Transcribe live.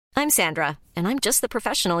I'm Sandra, and I'm just the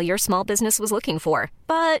professional your small business was looking for.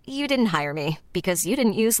 But you didn't hire me because you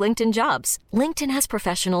didn't use LinkedIn Jobs. LinkedIn has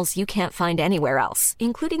professionals you can't find anywhere else,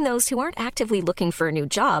 including those who aren't actively looking for a new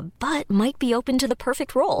job, but might be open to the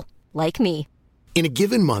perfect role, like me. In a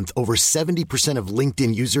given month, over 70% of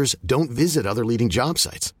LinkedIn users don't visit other leading job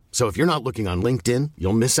sites. So if you're not looking on LinkedIn,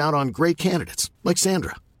 you'll miss out on great candidates like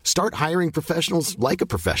Sandra. Start hiring professionals like a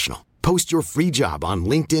professional. Post your free job on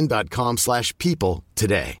linkedin.com/people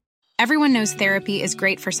today. Everyone knows therapy is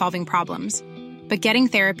great for solving problems, but getting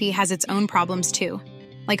therapy has its own problems too,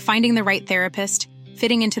 like finding the right therapist,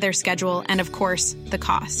 fitting into their schedule, and of course, the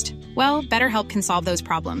cost. Well, BetterHelp can solve those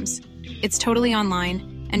problems. It's totally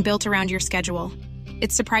online and built around your schedule.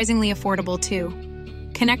 It's surprisingly affordable too.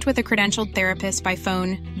 Connect with a credentialed therapist by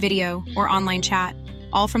phone, video, or online chat,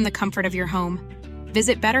 all from the comfort of your home.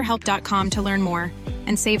 Visit BetterHelp.com to learn more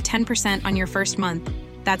and save 10% on your first month.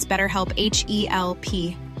 That's BetterHelp,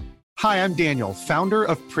 H-E-L-P. Hi, I'm Daniel, founder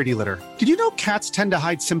of Pretty Litter. Did you know cats tend to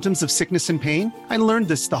hide symptoms of sickness and pain? I learned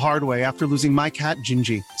this the hard way after losing my cat,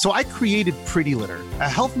 Gingy. So I created Pretty Litter, a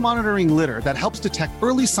health monitoring litter that helps detect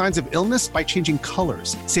early signs of illness by changing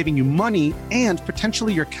colors, saving you money and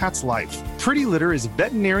potentially your cat's life. Pretty Litter is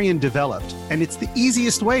veterinarian developed, and it's the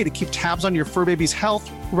easiest way to keep tabs on your fur baby's health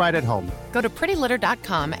right at home. Go to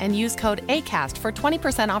prettylitter.com and use code ACAST for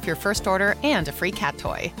 20% off your first order and a free cat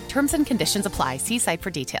toy. Terms and conditions apply. See site for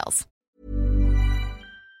details.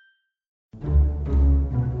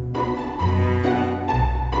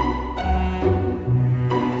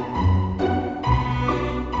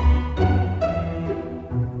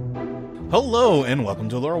 Hello, and welcome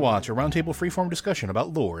to Lore Watch, a roundtable freeform discussion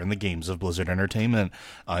about lore in the games of Blizzard Entertainment.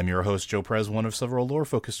 I'm your host, Joe Prez, one of several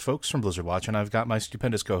lore-focused folks from Blizzard Watch, and I've got my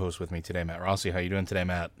stupendous co-host with me today, Matt Rossi. How you doing today,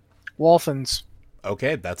 Matt? Wolfens.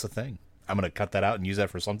 Okay, that's a thing. I'm going to cut that out and use that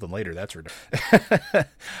for something later. That's ridiculous.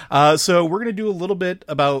 So we're going to do a little bit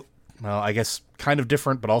about, well, I guess kind of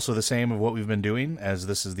different, but also the same of what we've been doing, as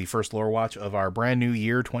this is the first Lore Watch of our brand new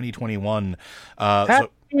year, 2021. Happy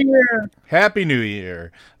New Year! Happy New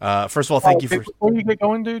Year! First of all, thank you for... Before you get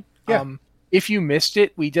going, dude, yeah. If you missed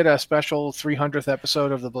it, we did a special 300th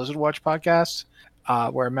episode of the Blizzard Watch podcast,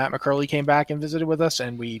 where Matt McCurley came back and visited with us,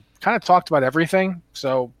 and we kind of talked about everything.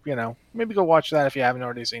 So, maybe go watch that if you haven't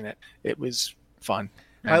already seen it. It was fun.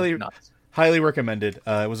 Highly recommended.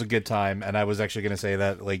 It was a good time, and I was actually going to say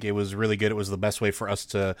that it was really good. It was the best way for us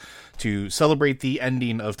to celebrate the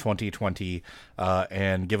ending of 2020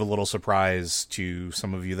 and give a little surprise to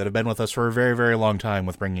some of you that have been with us for a very, very long time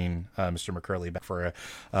with bringing Mr. McCurley back for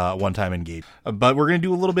a one-time engage. But we're going to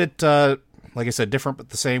do a little bit, like I said, different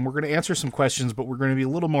but the same. We're going to answer some questions, but we're going to be a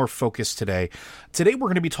little more focused today. Today we're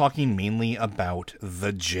going to be talking mainly about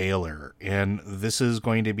the Jailer, and this is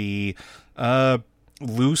going to be...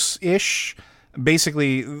 loose-ish.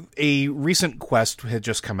 Basically, a recent quest had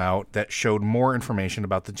just come out that showed more information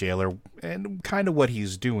about the Jailer and kind of what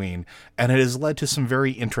he's doing, and it has led to some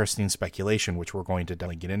very interesting speculation, which we're going to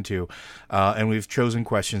definitely get into. And we've chosen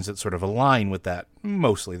questions that sort of align with that.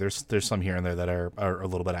 Mostly, there's some here and there that are a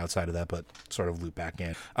little bit outside of that, but sort of loop back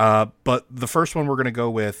in. But the first one we're going to go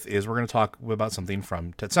with is we're going to talk about something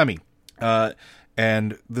from Tetsemi.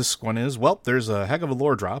 And this one is, there's a heck of a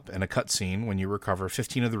lore drop and a cutscene when you recover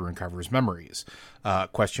 15 of the Runecarver's memories.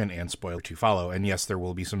 Question and spoiler to follow. And yes, there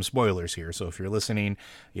will be some spoilers here. So if you're listening,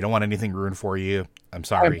 you don't want anything ruined for you, I'm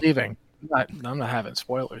sorry. I'm leaving. I'm not having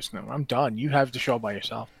spoilers. No, I'm done. You have the show by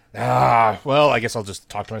yourself. I guess I'll just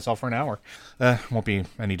talk to myself for an hour. Won't be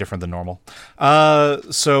any different than normal.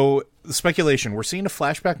 So the speculation, we're seeing a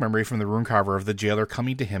flashback memory from the Runecarver of the Jailer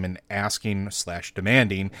coming to him and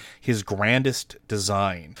asking/demanding his grandest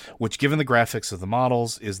design, which given the graphics of the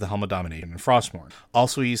models is the Helm of Domination and Frostmourne.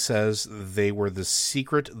 Also, he says they were the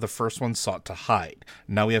secret the first one sought to hide.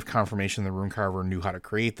 Now we have confirmation the Runecarver knew how to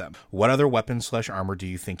create them. What other weapons/armor do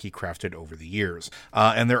you think he crafted over the years?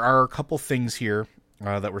 And there are a couple things here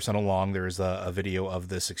that were sent along. There's a video of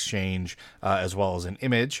this exchange as well as an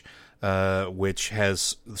image which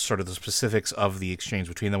has sort of the specifics of the exchange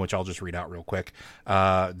between them, which I'll just read out real quick.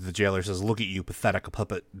 The Jailer says, "Look at you, pathetic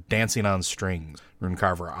puppet, dancing on strings."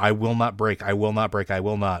 Runecarver, "I will not break, I will not break, I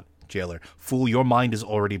will not." Jailer, "Fool, your mind is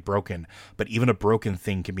already broken, but even a broken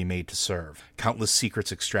thing can be made to serve. Countless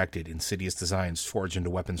secrets extracted, insidious designs forged into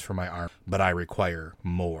weapons for my arm, but I require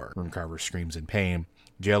more." Runecarver screams in pain.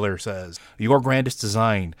 Jailer says, "Your grandest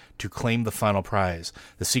design to claim the final prize,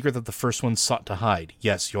 the secret that the first one sought to hide.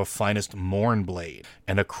 Yes, your finest Morn blade,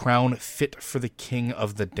 and a crown fit for the king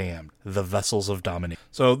of the damned, the vessels of domination."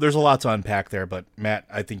 So there's a lot to unpack there, but Matt,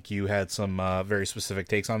 I think you had some very specific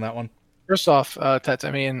takes on that one. First off, Tats,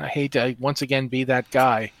 I hate to once again be that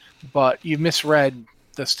guy, but you misread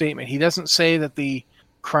the statement. He doesn't say that the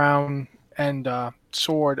crown and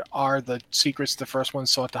sword are the secrets the first one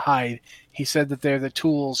sought to hide. He said that they're the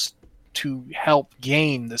tools to help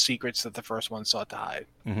gain the secrets that the first one sought to hide.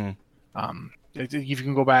 Mm-hmm. If you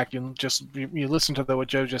can go back and you listen to what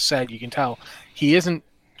Joe just said, you can tell he isn't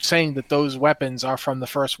saying that those weapons are from the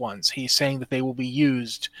first ones. He's saying that they will be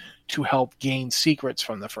used to help gain secrets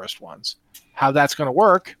from the first ones. How that's going to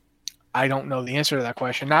work, I don't know the answer to that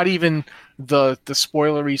question. Not even the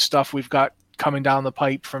spoilery stuff we've got coming down the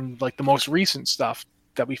pipe from like the most recent stuff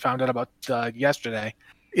that we found out about yesterday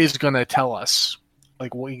is going to tell us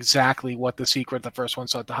like exactly what the secret the first one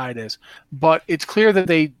sought to hide is. But it's clear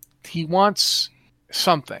that he wants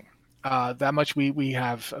something. That much we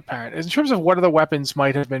have apparent. In terms of what other weapons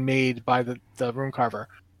might have been made by the Runecarver,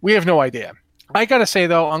 we have no idea. I gotta say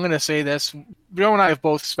though, I'm gonna say this. Joe and I have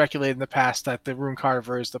both speculated in the past that the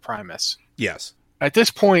Runecarver is the Primus. Yes. At this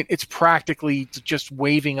point, it's practically just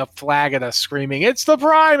waving a flag at us, screaming, "It's the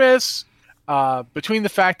Primus!" Between the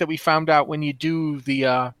fact that we found out when you do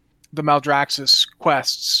the Maldraxxus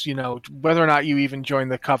quests, whether or not you even join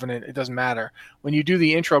the Covenant, it doesn't matter. When you do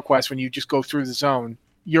the intro quest, when you just go through the zone,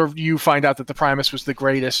 you find out that the Primus was the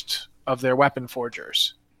greatest of their weapon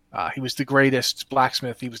forgers. He was the greatest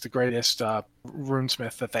blacksmith. He was the greatest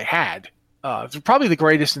runesmith that they had. Probably the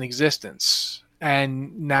greatest in existence.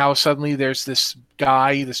 And now suddenly there's this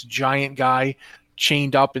giant guy,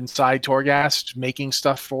 chained up inside Torghast, making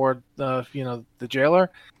stuff for the jailer.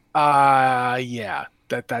 Yeah,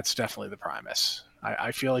 that's definitely the Primus.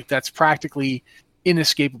 I feel like that's practically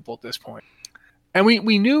inescapable at this point. And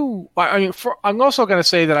we knew. I'm also going to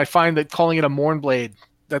say that I find that calling it a Mournblade,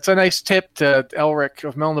 that's a nice tip to Elric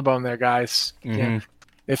of Melnibone there, guys. Mm-hmm. Yeah.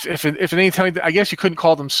 If at any time, I guess you couldn't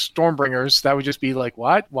call them Stormbringers. That would just be like,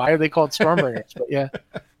 what? Why are they called Stormbringers? But yeah,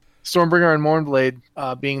 Stormbringer and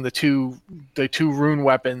Mournblade being the two rune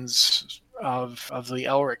weapons of the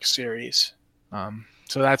Elric series.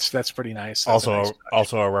 So that's pretty nice. That's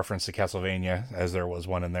also a reference to Castlevania, as there was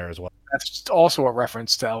one in there as well. That's also a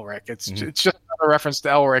reference to Elric. It's just a reference to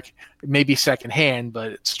Elric. It may be secondhand,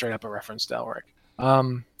 but it's straight up a reference to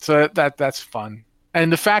Elric. So that's fun. And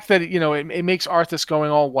the fact that it makes Arthas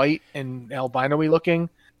going all white and albino-y looking,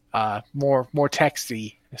 more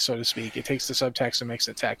texty, so to speak. It takes the subtext and makes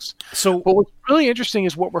it text. But what's really interesting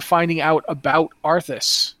is what we're finding out about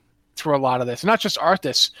Arthas through a lot of this. Not just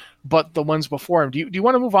Arthas, but the ones before him. Do you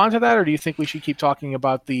want to move on to that, or do you think we should keep talking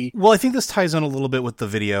about the... Well, I think this ties in a little bit with the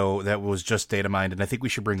video that was just data mined, and I think we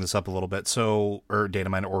should bring this up a little bit. Or data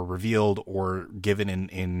mined, or revealed, or given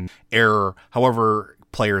in error, however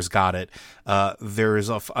players got it. There's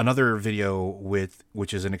another video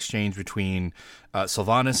which is an exchange between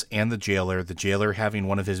Sylvanas and the jailer having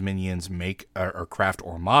one of his minions make or craft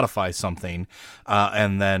or modify something,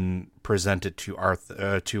 and then present it to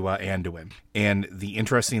Anduin. And the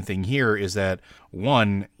interesting thing here is that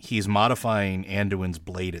 1, he's modifying Anduin's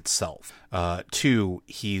blade itself. 2,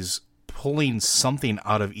 he's pulling something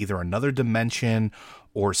out of either another dimension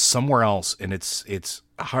or somewhere else, and it's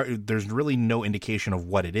hard, there's really no indication of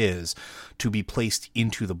what it is, to be placed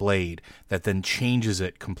into the blade that then changes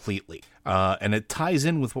it completely. And it ties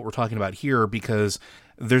in with what we're talking about here, because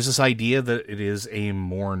there's this idea that it is a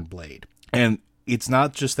Mournblade. And it's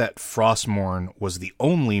not just that Frostmourne was the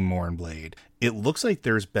only Mournblade. It looks like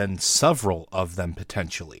there's been several of them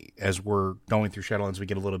potentially. As we're going through Shadowlands, we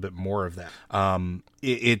get a little bit more of that.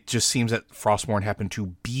 It just seems that Frostmourne happened to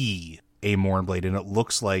be a Mournblade, and it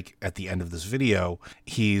looks like at the end of this video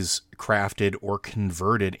he's crafted or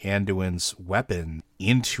converted Anduin's weapon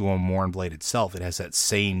into a Mournblade itself. It has that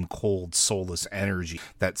same cold, soulless energy,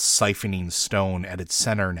 that siphoning stone at its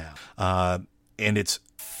center now. And it's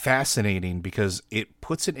fascinating because it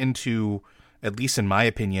puts it into, at least in my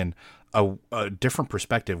opinion, a different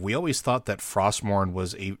perspective. We always thought that Frostmourne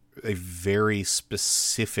was a very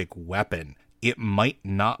specific weapon. It might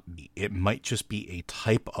not be. It might just be a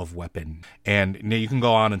type of weapon. And you can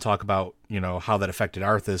go on and talk about, how that affected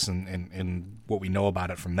Arthas and what we know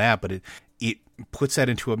about it from that, but it puts that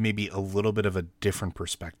into maybe a little bit of a different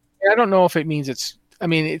perspective. I don't know if it means it's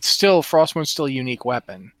still, Frostmourne's still a unique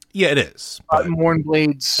weapon. Yeah, it is. But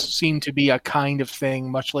Mournblades seem to be a kind of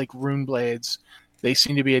thing, much like Runeblades. They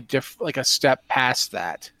seem to be a step past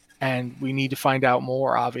that. And we need to find out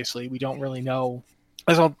more, obviously. We don't really know.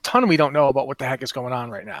 There's a ton we don't know about what the heck is going on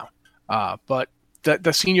right now. But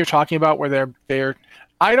the scene you're talking about where they're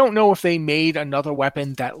I don't know if they made another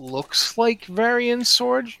weapon that looks like Varian's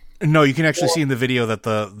sword. No, you can actually see in the video that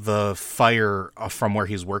the fire from where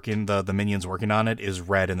he's working, the minions working on it, is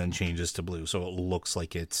red and then changes to blue. So it looks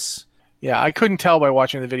like it's... Yeah, I couldn't tell by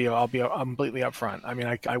watching the video. I'll be completely upfront.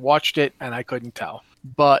 I watched it and I couldn't tell.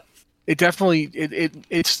 but it definitely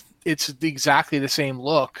it's exactly the same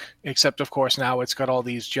look, except of course now it's got all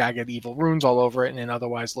these jagged evil runes all over it, and it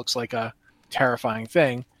otherwise looks like a terrifying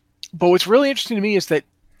thing. But what's really interesting to me is that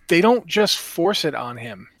they don't just force it on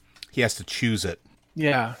him. He has to choose it.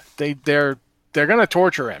 Yeah, they're going to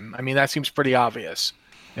torture him. I mean, that seems pretty obvious.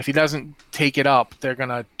 If he doesn't take it up, they're going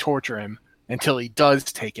to torture him until he does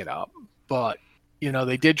take it up. But,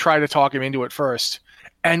 they did try to talk him into it first.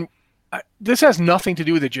 And this has nothing to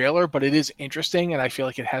do with the jailer, but it is interesting, and I feel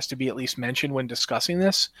like it has to be at least mentioned when discussing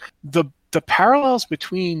this. The parallels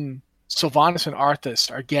between Sylvanas and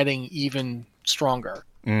Arthas are getting even stronger.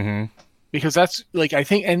 Mm-hmm. Because that's, I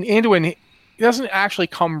think, and Anduin, he doesn't actually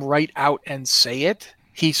come right out and say it.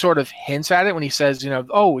 He sort of hints at it when he says,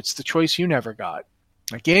 oh, it's the choice you never got.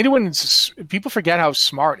 Anduin, people forget how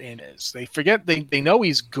smart Anduin is. They forget, they know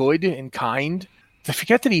he's good and kind. They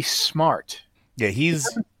forget that he's smart. Yeah,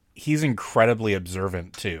 he's incredibly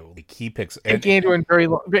observant too. He picks. Anduin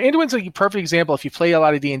Anduin's a perfect example. If you play a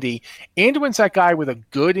lot of D&D, Anduin's that guy with a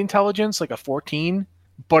good intelligence, like a 14,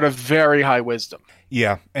 but a very high wisdom.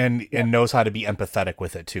 Yeah, and knows how to be empathetic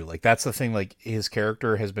with it too. That's the thing. His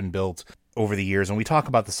character has been built over the years, and we talk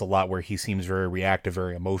about this a lot, where he seems very reactive,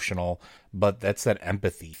 very emotional, but that's that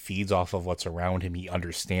empathy. Feeds off of what's around him. He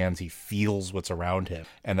understands, he feels what's around him,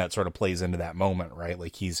 and that sort of plays into that moment, right?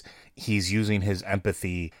 He's using his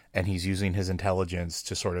empathy and he's using his intelligence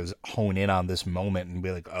to sort of hone in on this moment and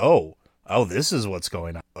be like, oh, this is what's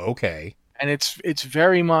going on. Okay. And it's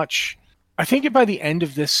very much, I think by the end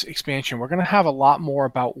of this expansion, we're going to have a lot more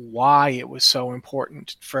about why it was so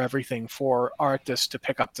important for everything for Arthas to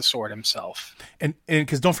pick up the sword himself. And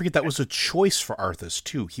because don't forget, that was a choice for Arthas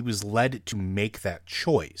too. He was led to make that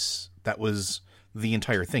choice. That was the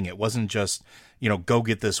entire thing. It wasn't just, go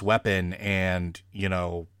get this weapon and,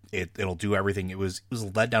 it'll do everything. It was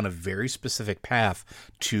led down a very specific path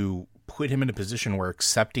to put him in a position where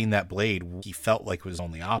accepting that blade, he felt like was his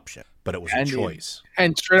only option, but it was a choice.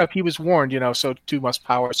 And straight up, he was warned, so too must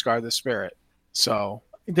power scar the spirit. So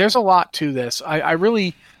there's a lot to this.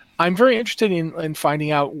 I'm very interested in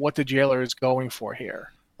finding out what the jailer is going for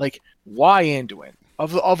here. Why Anduin?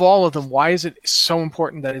 Of all of them, why is it so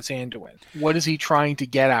important that it's Anduin? What is he trying to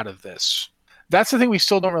get out of this? That's the thing we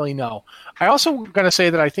still don't really know. I also going to say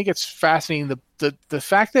that I think it's fascinating the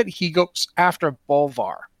fact that he goes after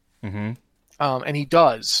Bolvar. Mm-hmm. And he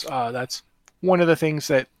does. That's one of the things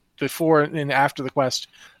that before and after the quest,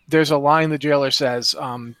 there's a line the jailer says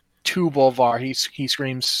to Bolvar. He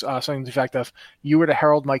screams something to the effect of, "You were to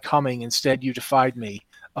herald my coming. Instead, you defied me.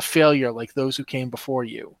 A failure like those who came before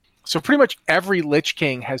you." So pretty much every Lich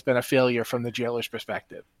King has been a failure from the jailer's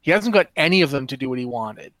perspective. He hasn't got any of them to do what he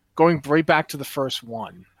wanted, going right back to the first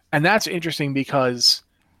one. And that's interesting because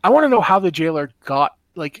I want to know how the jailer got,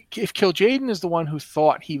 if Kil'jaeden is the one who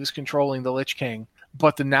thought he was controlling the Lich King,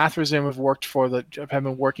 but the Nathrezim have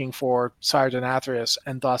been working for Sire Denathrius,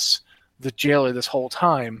 and thus the jailer this whole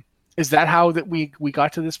time. Is that how that we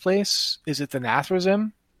got to this place? Is it the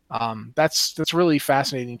Nathrezim? That's really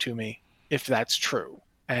fascinating to me, if that's true.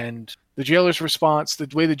 And the jailer's response, the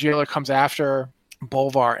way the jailer comes after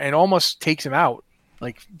Bolvar and almost takes him out,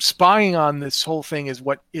 spying on this whole thing is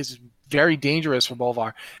what is very dangerous for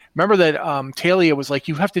Bolvar. Remember that Talia was like,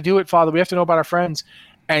 "You have to do it, Father. We have to know about our friends."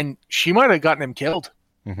 And she might have gotten him killed,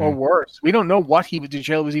 or worse. We don't know what the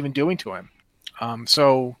jailer was even doing to him.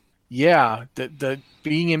 So yeah, it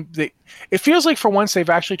feels like for once they've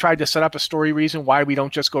actually tried to set up a story reason why we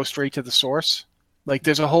don't just go straight to the source.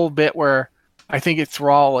 There's a whole bit where I think it's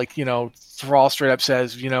Thrall, Thrall straight up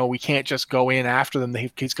says, we can't just go in after them.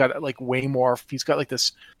 He's got way more. He's got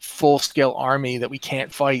this full scale army that we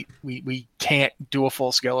can't fight. We can't do a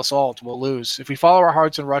full scale assault. We'll lose. If we follow our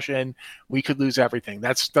hearts and rush in, we could lose everything.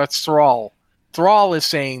 That's Thrall. Thrall is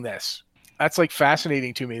saying this. That's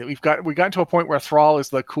fascinating to me that we've gotten to a point where Thrall is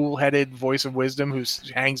the cool headed voice of wisdom who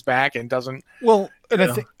hangs back and doesn't. Well, and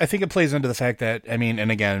I think it plays into the fact that, and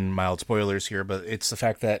again, mild spoilers here, but it's the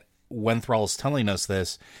fact that when Thrall is telling us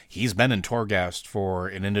this, he's been in Torghast for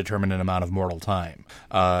an indeterminate amount of mortal time.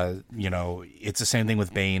 It's the same thing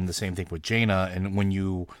with Bane, the same thing with Jaina, and when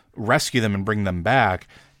you rescue them and bring them back,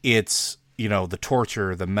 it's, the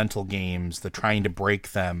torture, the mental games, the trying to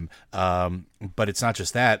break them, but it's not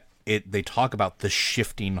just that. They talk about the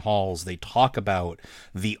shifting halls. They talk about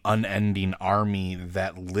the unending army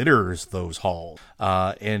that litters those halls.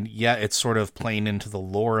 And yeah, it's sort of playing into the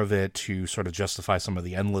lore of it to sort of justify some of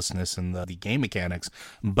the endlessness and the game mechanics,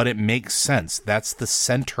 but it makes sense. That's the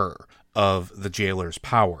center of the jailer's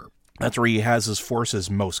power. That's where he has his forces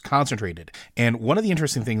most concentrated. And one of the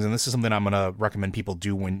interesting things, and this is something I'm going to recommend people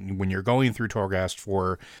do when you're going through Torghast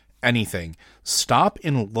for anything, stop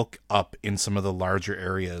and look up in some of the larger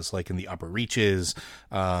areas, like in the upper reaches,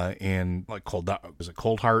 in like Cold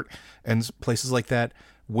Heart and places like that.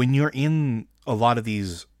 When you're in a lot of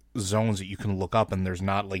these zones that you can look up and there's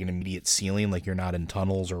not like an immediate ceiling, like you're not in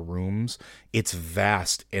tunnels or rooms, it's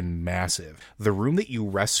vast and massive. The room that you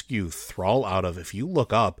rescue Thrall out of, if you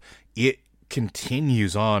look up, it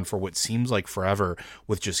continues on for what seems like forever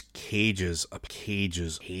with just cages,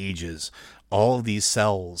 all of these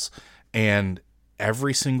cells, and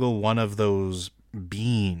every single one of those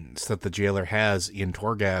beings that the jailer has in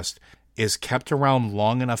Torghast is kept around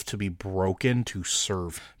long enough to be broken to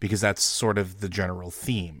serve, because that's sort of the general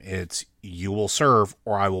theme. It's you will serve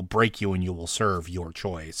or I will break you and you will serve, your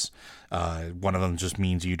choice. One of them just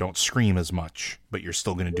means you don't scream as much, but you're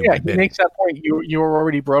still going to do my bidding. He makes that point. You are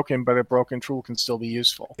already broken, but a broken tool can still be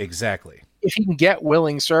useful. Exactly. If he can get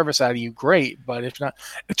willing service out of you, great. But if not,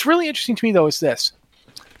 it's really interesting to me though is this: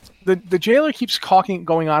 the jailer keeps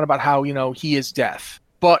going on about how he is death,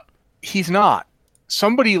 but he's not.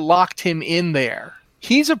 Somebody locked him in there.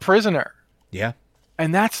 He's a prisoner. Yeah.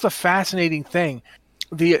 And that's the fascinating thing.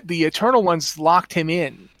 The Eternal Ones locked him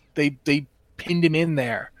in. They pinned him in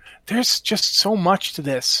there. There's just so much to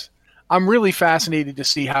this. I'm really fascinated to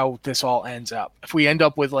see how this all ends up. If we end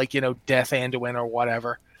up with Death Anduin or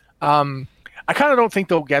whatever. I kind of don't think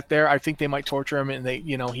they'll get there. I think they might torture him and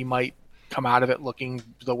he might come out of it looking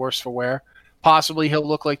the worse for wear. Possibly he'll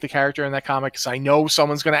look like the character in that comic, because I know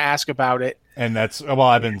someone's going to ask about it. And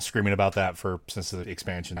I've been screaming about that since the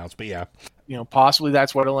expansion announced, but yeah. Possibly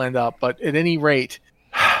that's what it'll end up. But at any rate,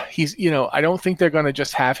 he's, I don't think they're going to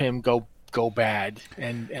just have him go bad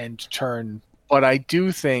and turn. But I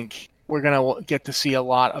do think we're going to get to see a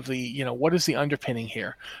lot of the, what is the underpinning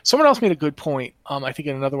here? Someone else made a good point. I think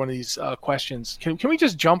in another one of these questions, can we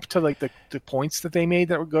just jump to like the points that they made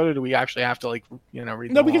that were good, or do we actually have to read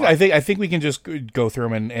them? No, because I think we can just go through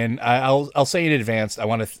them, and I'll say in advance, I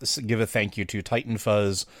want to give a thank you to Titan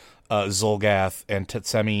Fuzz, Zolgath, and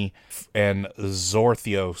Tetsemi, and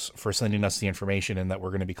Zorthios for sending us the information and that we're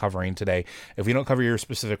going to be covering today. If we don't cover your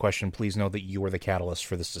specific question, please know that you are the catalyst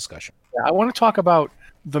for this discussion. Yeah, I want to talk about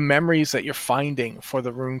the memories that you're finding for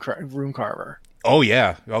the rune carver. Oh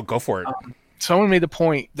yeah, I'll go for it. Someone made the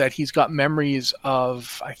point that he's got memories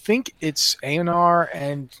of, I think it's Aonar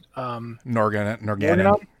and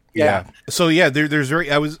Norgannon. Yeah. So yeah,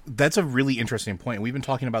 that's a really interesting point. We've been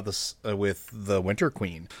talking about this with the Winter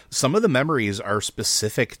Queen. Some of the memories are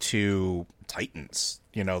specific to Titans.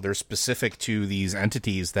 They're specific to these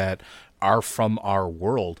entities that are from our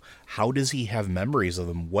world. How does he have memories of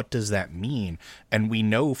them? What does that mean? And we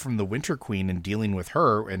know from the Winter Queen and dealing with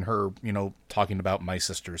her and her, talking about my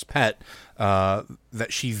sister's pet, that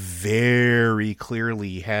she very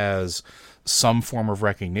clearly has some form of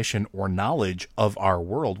recognition or knowledge of our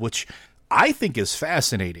world, which I think is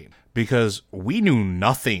fascinating, because we knew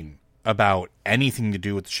nothing about anything to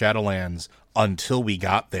do with the Shadowlands until we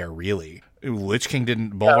got there, really. Lich King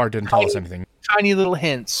Bolvar didn't tell us anything. Tiny little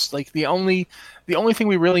hints. Like the only thing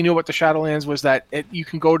we really knew about the Shadowlands was that you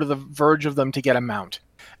can go to the verge of them to get a mount.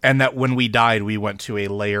 And that when we died, we went to a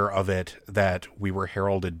layer of it that we were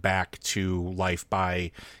heralded back to life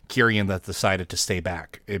by Kyrian that decided to stay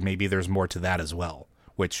back. Maybe there's more to that as well,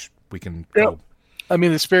 which we can go. I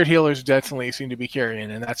mean, the spirit healers definitely seem to be Kyrian,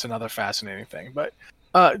 and that's another fascinating thing. But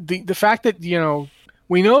the fact that,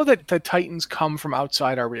 we know that the Titans come from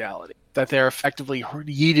outside our reality, that they're effectively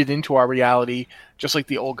yeeted into our reality, just like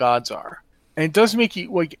the old gods are. And it does make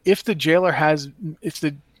you, like, if the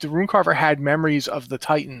Runecarver had memories of the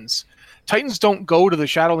Titans don't go to the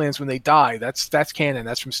Shadowlands when they die. That's canon.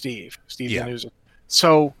 That's from Steve Zanuza.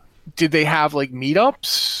 So did they have like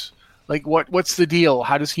meetups? Like what's the deal?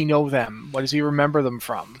 How does he know them? What does he remember them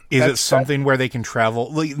from? Is it something where they can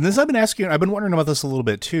travel? Like this, I've been wondering about this a little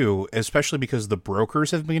bit too, especially because the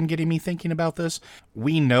brokers have been getting me thinking about this.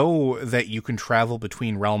 We know that you can travel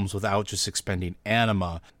between realms without just expending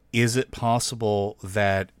anima. Is it possible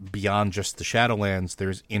that beyond just the Shadowlands,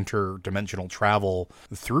 there's interdimensional travel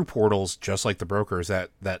through portals, just like the brokers that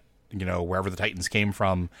wherever the Titans came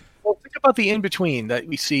from? Well, think about the in-between that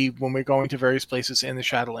we see when we're going to various places in the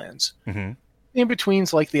Shadowlands. Mm-hmm.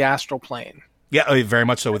 In-between's like the astral plane. Yeah, very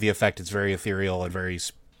much so with the effect. It's very ethereal and very...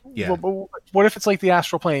 Yeah. But what if it's like the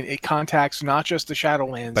astral plane? It contacts not just the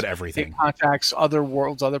Shadowlands, but everything. It contacts other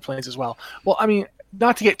worlds, other planes as well. Well, I mean,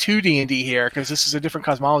 not to get too D&D here, because this is a different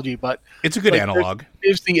cosmology, but... It's a good analog.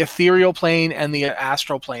 There's the ethereal plane and the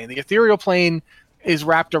astral plane. The ethereal plane is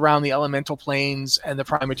wrapped around the elemental planes and the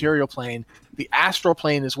prime material plane. The astral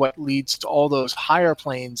plane is what leads to all those higher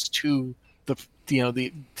planes to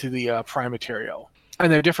the prime material.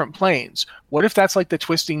 and they're different planes. What if that's like the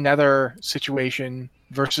Twisting Nether situation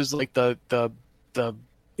versus like the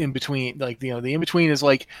in between? Like, the in between is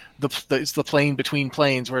like it's the plane between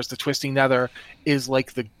planes, whereas the Twisting Nether is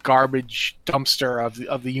like the garbage dumpster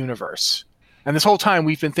of the universe. And this whole time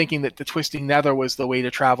we've been thinking that the Twisting Nether was the way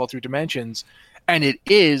to travel through dimensions, and it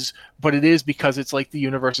is, but it is because it's like the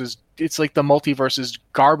multiverse's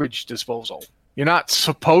garbage disposal. You're not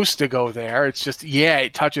supposed to go there. It's just,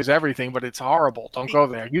 it touches everything, but it's horrible. Don't go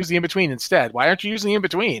there. Use the in-between instead. Why aren't you using the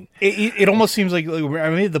in-between? It almost seems like I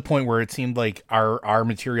made the point where it seemed like our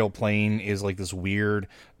material plane is like this weird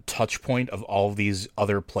touch point of all of these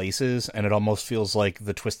other places, and it almost feels like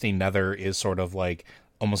the Twisting Nether is sort of like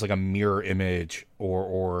almost like a mirror image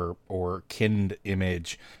or kinned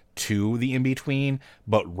image to the in-between,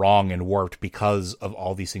 but wrong and warped because of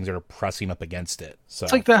all these things that are pressing up against it. So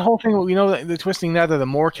it's like that whole thing, the Twisting Nether, the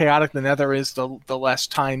more chaotic the Nether is, the less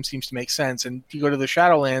time seems to make sense. And you go to the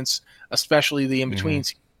Shadowlands, especially the in-between,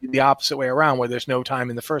 the opposite way around, where there's no time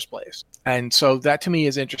in the first place. And so that to me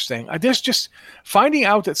is interesting. There's just finding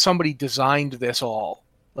out that somebody designed this all,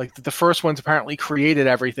 like the first ones apparently created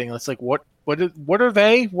everything. It's like, what are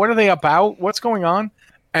they? What are they about? What's going on?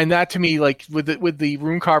 And that to me, like with the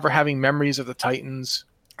Runecarver having memories of the Titans,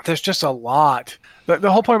 there's just a lot. The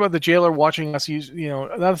whole point about the jailer watching us use,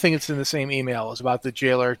 another thing that's in the same email is about the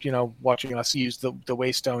jailer, watching us use the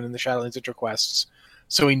Waystone and the Shadowlands interquests,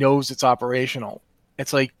 so he knows it's operational.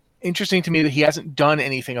 It's like interesting to me that he hasn't done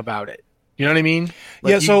anything about it. You know what I mean?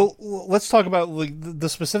 Like so let's talk about like the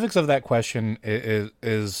specifics of that question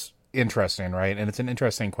is interesting, right? And it's an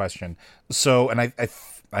interesting question. So, and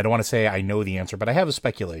I don't want to say I know the answer, but I have a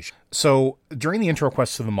speculation. So during the intro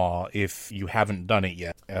quest to the Maw, if you haven't done it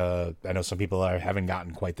yet, I know some people haven't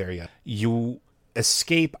gotten quite there yet, you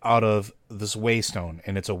escape out of this Waystone,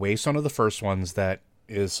 and it's a Waystone of the first ones that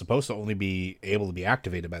is supposed to only be able to be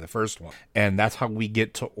activated by the first one. And that's how we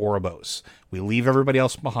get to Oribos. We leave everybody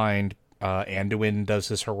else behind. Anduin does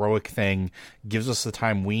this heroic thing, gives us the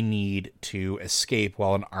time we need to escape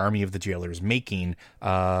while an army of the jailers making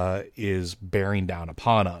is bearing down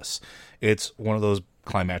upon us. It's one of those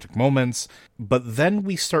climactic moments, but then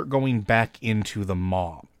we start going back into the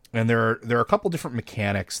Maw. And there are a couple different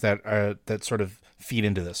mechanics that sort of feed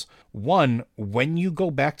into this. One, when you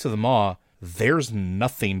go back to the Maw, there's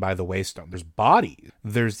nothing by the Waystone. There's bodies.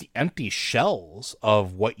 There's the empty shells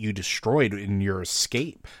of what you destroyed in your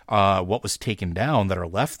escape, what was taken down that are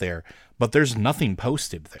left there, but there's nothing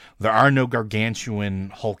posted there. There are no gargantuan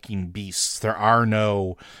hulking beasts. There are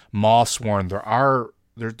no Mawsworn.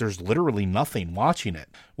 There's literally nothing watching it,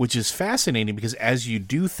 which is fascinating because as you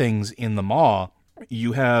do things in the Maw,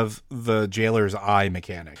 you have the Jailer's Eye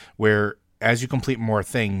mechanic, where as you complete more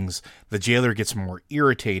things, the jailer gets more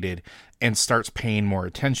irritated and starts paying more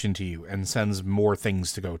attention to you and sends more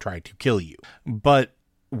things to go try to kill you. But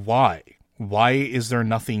why? Why is there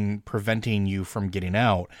nothing preventing you from getting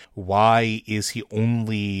out? Why is he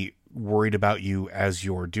only worried about you as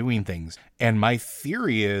you're doing things? And my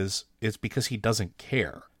theory is it's because he doesn't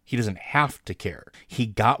care. He doesn't have to care. He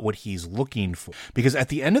got what he's looking for. Because at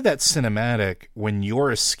the end of that cinematic, when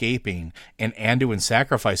you're escaping and Anduin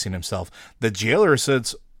sacrificing himself, the jailer has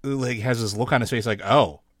this look on his face like,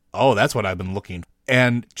 oh, that's what I've been looking for.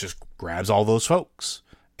 And just grabs all those folks.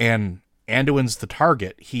 And Anduin's the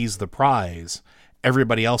target. He's the prize.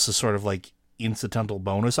 Everybody else is sort of like incidental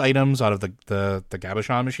bonus items out of the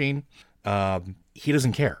Gabashan machine. He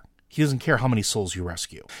doesn't care. He doesn't care how many souls you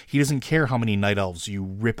rescue. He doesn't care how many night elves you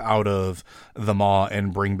rip out of the Maw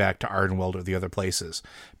and bring back to Ardenweald or the other places,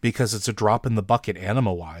 because it's a drop in the bucket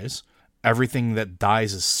anima-wise. Everything that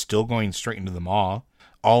dies is still going straight into the Maw.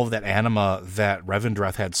 All of that anima that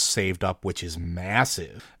Revendreth had saved up, which is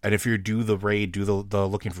massive. And if you do the raid, do the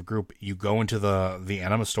looking for group, you go into the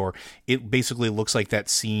anima store, it basically looks like that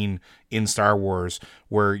scene in Star Wars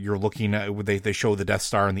where you're looking at, they show the Death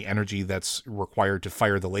Star and the energy that's required to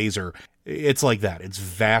fire the laser. It's like that. It's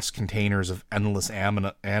vast containers of endless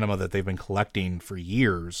anima that they've been collecting for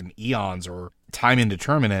years and eons or time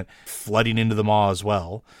indeterminate, flooding into the Maw as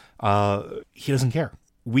well. He doesn't care.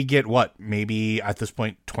 We get what, maybe at this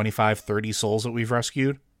point 25, 30 souls that we've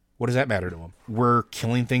rescued. What does that matter to him? We're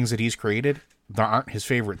killing things that he's created. There aren't his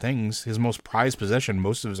favorite things. His most prized possession,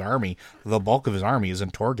 most of his army, the bulk of his army is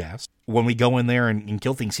in Torghast. When we go in there and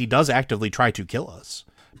kill things, he does actively try to kill us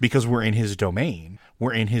because we're in his domain.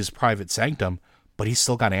 We're in his private sanctum, but he's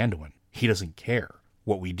still got Anduin. He doesn't care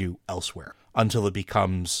what we do elsewhere until it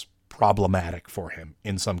becomes problematic for him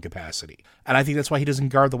in some capacity. And I think that's why he doesn't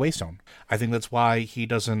guard the Waystone. I think that's why he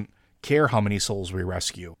doesn't care how many souls we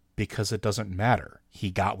rescue, because it doesn't matter. He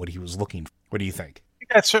got what he was looking for. What do you think?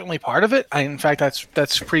 that's certainly part of it. In fact,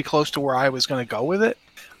 that's pretty close to where I was going to go with it.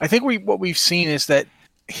 I think what we've seen is that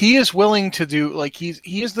he is willing to do, like,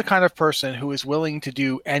 he is the kind of person who is willing to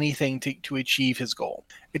do anything to achieve his goal.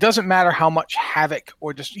 It doesn't matter how much havoc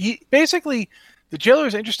or just basically, the Jailer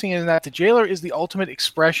is interesting in that the Jailer is the ultimate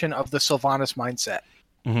expression of the Sylvanas mindset.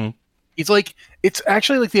 Mm-hmm. It's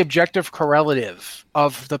actually like the objective correlative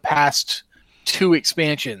of the past 2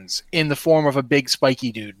 expansions in the form of a big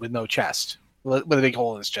spiky dude with no chest, with a big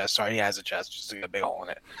hole in his chest. Sorry, he has a chest, just a big hole in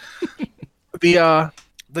it.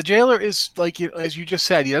 The Jailer is, like, as you just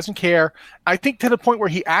said, he doesn't care. I think to the point where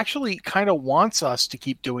he actually kind of wants us to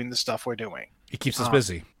keep doing the stuff we're doing. He keeps us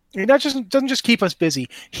busy. He doesn't just keep us busy.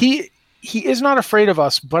 He is not afraid of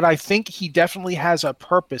us, but I think he definitely has a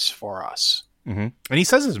purpose for us. Mm-hmm. And he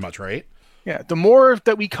says as much, right? Yeah. The more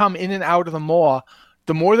that we come in and out of the maw,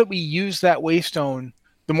 the more that we use that waystone,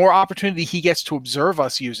 the more opportunity he gets to observe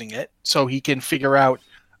us using it, so he can figure out,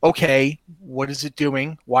 okay, what is it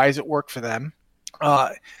doing? Why does it work for them?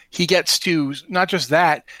 He gets to, not just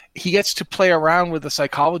that, he gets to play around with the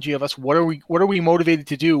psychology of us. What are we motivated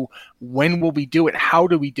to do? When will we do it? How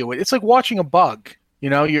do we do it? It's like watching a bug.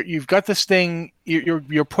 You've got this thing,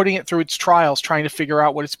 you're putting it through its trials, trying to figure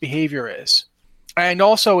out what its behavior is. And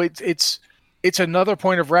also it's another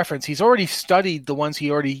point of reference. He's already studied the ones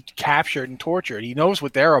he already captured and tortured. He knows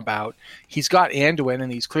what they're about. He's got Anduin,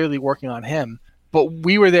 and he's clearly working on him. But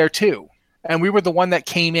we were there too. And we were the one that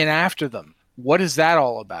came in after them. What is that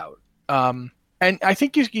all about? And I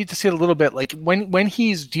think you get to see it a little bit, like when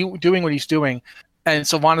he's doing what he's doing, and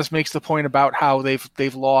Sylvanas makes the point about how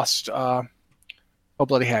they've lost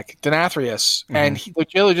bloody heck, Denathrius, mm-hmm. And the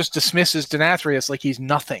Jailer just dismisses Denathrius like he's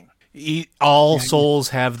nothing. All souls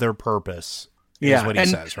have their purpose. Is what he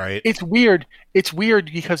says, right? It's weird. It's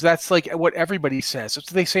weird because that's like what everybody says. That's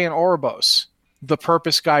what they say in Ouroboros. The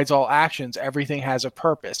purpose guides all actions. Everything has a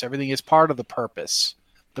purpose. Everything is part of the purpose.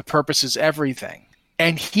 The purpose is everything.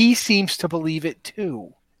 And he seems to believe it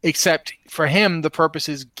too. Except for him, the purpose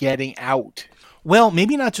is getting out. Well,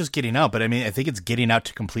 maybe not just getting out, but I mean, I think it's getting out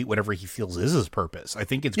to complete whatever he feels is his purpose. I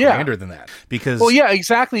think it's grander than that. Because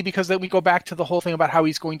exactly, because then we go back to the whole thing about how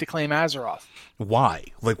he's going to claim Azeroth. Why?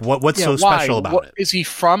 Like, what's so special about it? Is he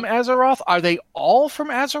from Azeroth? Are they all from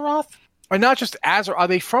Azeroth? Or not just Azeroth, are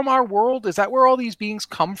they from our world? Is that where all these beings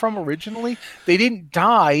come from originally? They didn't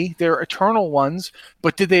die, they're eternal ones,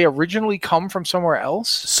 but did they originally come from somewhere else?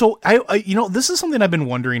 So, I this is something I've been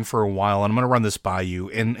wondering for a while, and I'm going to run this by you,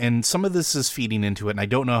 and some of this is feeding into it, and I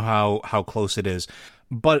don't know how close it is,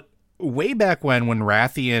 but way back when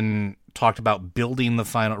Wrathion talked about rebuilding the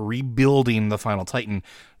final Titan,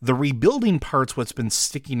 the rebuilding part's what's been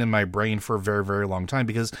sticking in my brain for a very, very long time,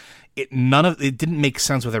 because it didn't make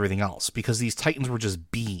sense with everything else, because these Titans were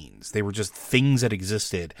just beings. They were just things that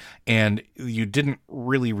existed, and you didn't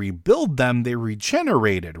really rebuild them. They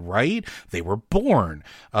regenerated, right? They were born.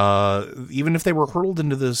 Even if they were hurled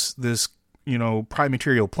into this prime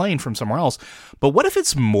material plane from somewhere else. But what if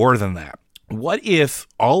it's more than that? What if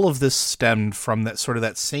all of this stemmed from that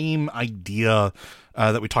same idea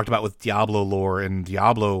that we talked about with Diablo lore and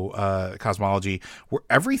Diablo cosmology, where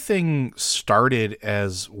everything started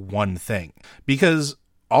as one thing? Because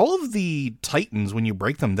all of the Titans, when you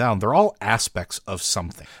break them down, they're all aspects of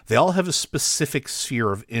something. They all have a specific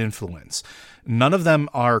sphere of influence. None of them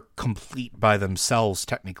are complete by themselves,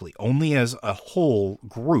 technically. Only as a whole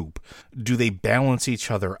group do they balance each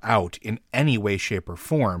other out in any way, shape, or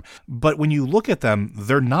form. But when you look at them,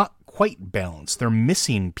 they're not quite balanced. They're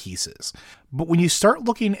missing pieces. But when you start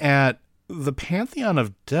looking at the Pantheon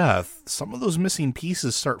of Death, some of those missing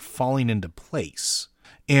pieces start falling into place.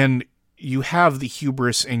 And you have the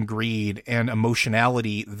hubris and greed and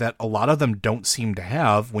emotionality that a lot of them don't seem to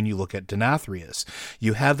have when you look at Denathrius.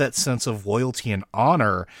 You have that sense of loyalty and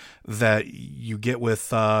honor that you get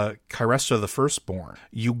with Kyresta the Firstborn.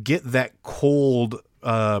 You get that cold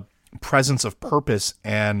presence of purpose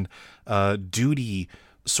and duty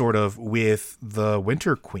sort of with the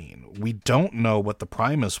Winter Queen. We don't know what the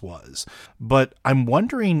Primus was, but I'm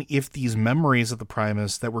wondering if these memories of the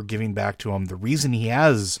Primus that we're giving back to him, the reason he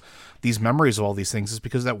has these memories of all these things is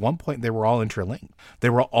because at one point they were all interlinked.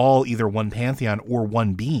 They were all either one pantheon or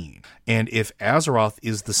one being. And if Azeroth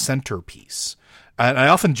is the centerpiece, and I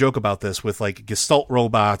often joke about this with like Gestalt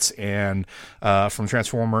robots and from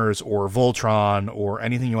Transformers or Voltron or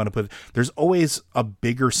anything you want to put, there's always a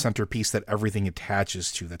bigger centerpiece that everything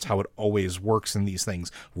attaches to. That's how it always works in these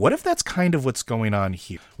things. What if that's kind of what's going on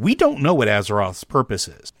here? We don't know what Azeroth's purpose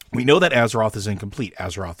is. We know that Azeroth is incomplete.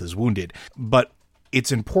 Azeroth is wounded. But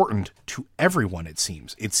it's important to everyone, it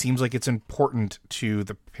seems. It seems like it's important to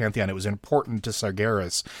the Pantheon. It was important to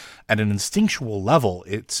Sargeras. At an instinctual level,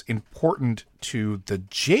 it's important to the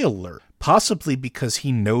jailer, possibly because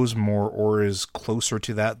he knows more or is closer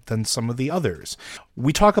to that than some of the others.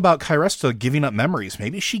 We talk about Kyresta giving up memories.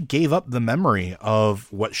 Maybe she gave up the memory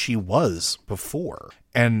of what she was before.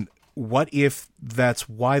 And what if that's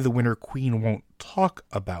why the Winter Queen won't talk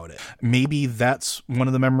about it? Maybe that's one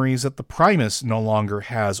of the memories that the Primus no longer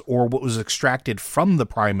has, or what was extracted from the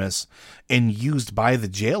Primus and used by the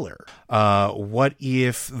jailer. What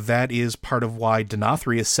if that is part of why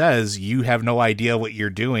Denathrius says, you have no idea what you're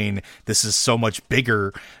doing. This is so much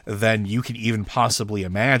bigger than you can even possibly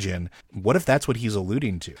imagine. What if that's what he's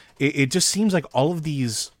alluding to? It just seems like all of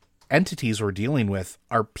these entities we're dealing with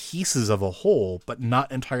are pieces of a whole, but not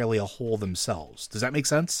entirely a whole themselves. Does that make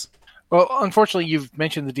sense? Well, unfortunately, you've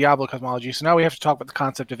mentioned the Diablo cosmology, so now we have to talk about the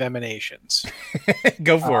concept of emanations.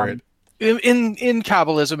 Go for it. In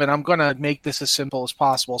Kabbalism, and I'm going to make this as simple as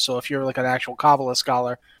possible, so if you're like an actual Kabbalah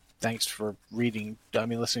scholar, thanks for listening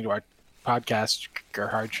to our podcast,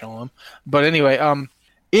 Gerhard Shalom. But anyway,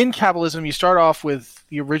 in Kabbalism, you start off with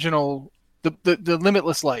the original, the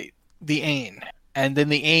limitless light, the Ain. And then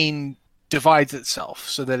the Ain divides itself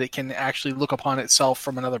so that it can actually look upon itself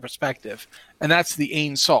from another perspective. And that's the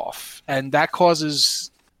Ein Sof. And that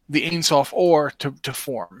causes the Ein Sof ore to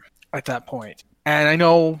form at that point. And I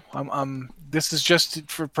know this is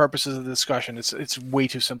just for purposes of the discussion. It's way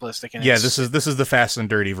too simplistic. And this is the fast and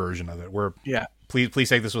dirty version of it. Please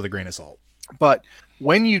take this with a grain of salt. But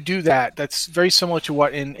when you do that, that's very similar to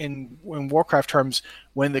what in Warcraft terms,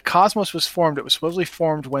 when the cosmos was formed, it was supposedly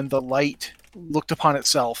formed when the light looked upon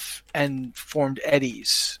itself and formed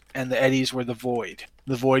eddies, and the eddies were the void.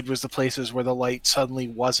 The void was the places where the light suddenly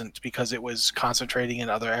wasn't because it was concentrating in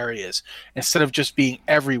other areas instead of just being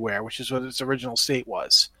everywhere, which is what its original state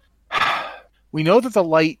was. We know that the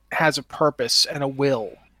light has a purpose and a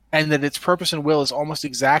will, and that its purpose and will is almost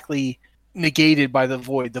exactly negated by the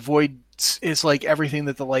void. The void is like everything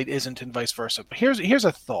that the light isn't, and vice versa. But here's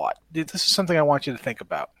a thought. This is something I want you to think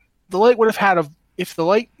about. The light would have had if the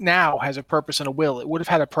light now has a purpose and a will, it would have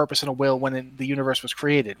had a purpose and a will when the universe was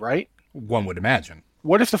created, right? One would imagine.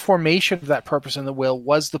 What if the formation of that purpose and the will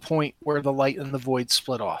was the point where the light and the void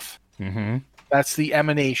split off? Mm-hmm. That's the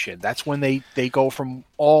emanation. That's when they go from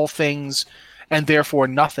all things and therefore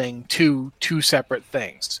nothing to two separate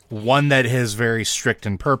things. One that is very strict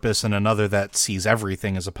in purpose and another that sees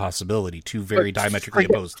everything as a possibility. Two very diametrically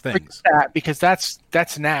opposed things. Because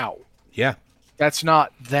that's now. Yeah. That's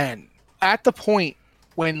not then. At the point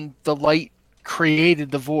when the light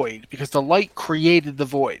created the void, because the light created the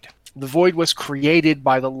void was created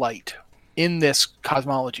by the light. In this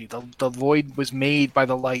cosmology, the void was made by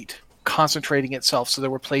the light concentrating itself, so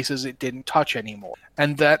there were places it didn't touch anymore.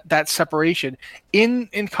 And that separation, in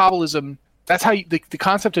Kabbalism, that's how the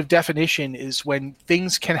concept of definition is when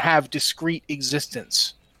things can have discrete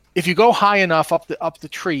existence. If you go high enough up the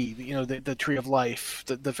tree, the tree of life,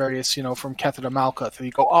 the various, from Kether to Malkuth, and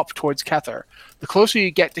you go up towards Kether, the closer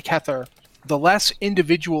you get to Kether, the less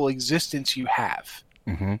individual existence you have.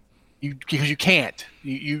 Mm-hmm. Because you can't.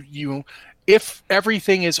 You if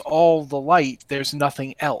everything is all the light, there's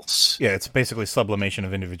nothing else. Yeah, it's basically sublimation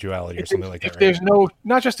of individuality or something like that. If there's no,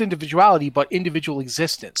 not just individuality, but individual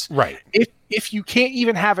existence. Right. If you can't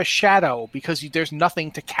even have a shadow because there's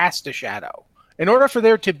nothing to cast a shadow. In order for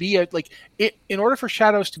there to be in order for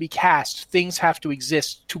shadows to be cast, things have to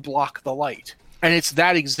exist to block the light. And it's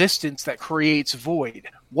that existence that creates void.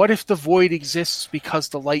 What if the void exists because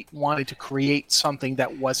the light wanted to create something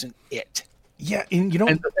that wasn't it? Yeah, and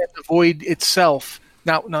the void itself.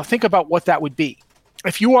 Now think about what that would be.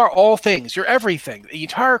 If you are all things, you're everything. The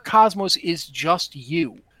entire cosmos is just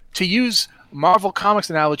you. To use Marvel Comics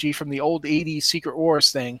analogy from the old 80s Secret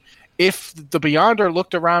Wars thing, if the Beyonder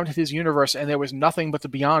looked around his universe and there was nothing but the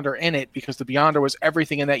Beyonder in it because the Beyonder was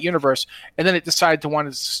everything in that universe, and then it decided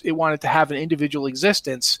it wanted to have an individual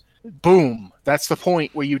existence, boom, that's the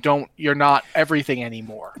point where you're not everything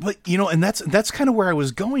anymore. But and that's kind of where I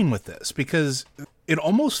was going with this, because it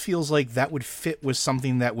almost feels like that would fit with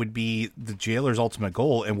something that would be the jailer's ultimate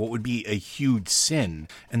goal and what would be a huge sin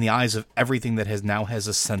in the eyes of everything that has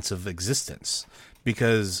a sense of existence.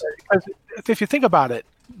 Because if you think about it,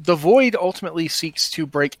 the void ultimately seeks to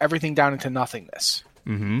break everything down into nothingness.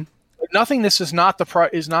 Mm-hmm. But nothingness is not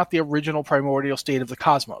the original primordial state of the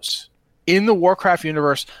cosmos. In the Warcraft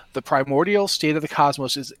universe, the primordial state of the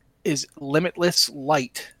cosmos is limitless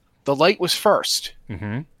light. The light was first.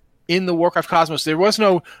 Mm-hmm. In the Warcraft cosmos, there was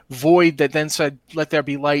no void that then said, let there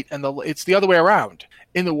be light, and it's the other way around.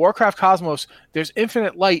 In the Warcraft cosmos, there's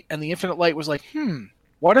infinite light, and the infinite light was like,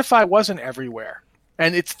 what if I wasn't everywhere?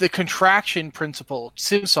 And it's the contraction principle,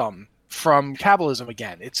 Simsum, from Kabbalism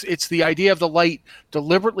again. It's the idea of the light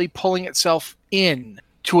deliberately pulling itself in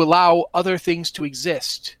to allow other things to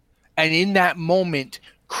exist, and in that moment,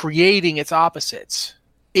 creating its opposites.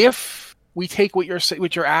 If we take what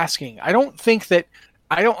you're asking, I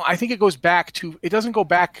think it goes back to, it doesn't go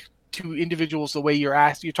back to individuals the way you're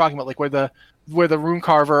talking about, like where the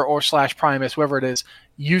Runecarver or / Primus, whoever it is,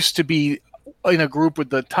 used to be in a group with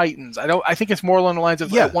the Titans. I think it's more along the lines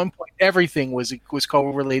of at one point everything was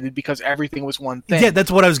correlated because everything was one thing. Yeah,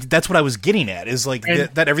 that's what I was getting at, is like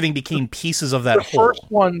that everything became pieces of that whole.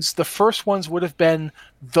 The first ones would have been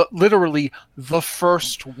literally the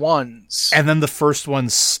first ones. And then the first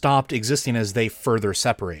ones stopped existing as they further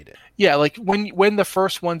separated. Yeah, like when the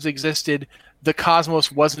first ones existed, the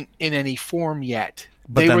cosmos wasn't in any form yet.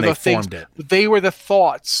 But then they formed it. They were the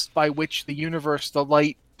thoughts by which the universe, the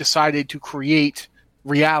light, decided to create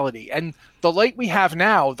reality. And the light we have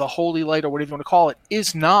now, the holy light or whatever you want to call it,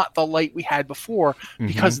 is not the light we had before,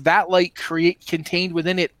 because that light contained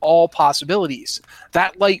within it all possibilities.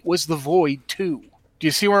 That light was the void too. Do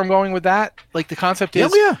you see where I'm going with that? Like the concept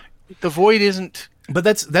is the void isn't. But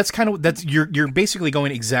that's you're basically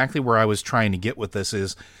going exactly where I was trying to get with this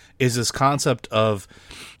is this concept of.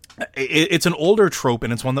 It's an older trope,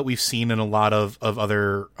 and it's one that we've seen in a lot of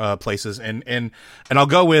other places. And I'll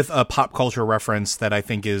go with a pop culture reference that I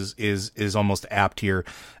think is almost apt here,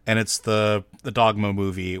 and it's the Dogma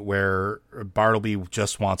movie where Bartleby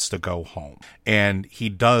just wants to go home, and he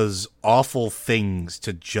does awful things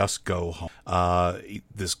to just go home.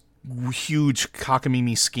 This huge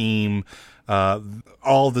cockamamie scheme,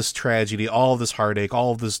 all this tragedy, all this heartache,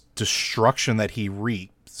 all this destruction that he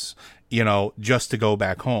wreaks, just to go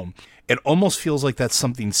back home. It almost feels like that's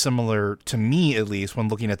something similar to me, at least, when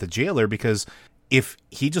looking at the Jailer, because if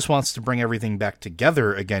he just wants to bring everything back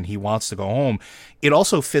together again, he wants to go home. It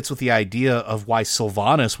also fits with the idea of why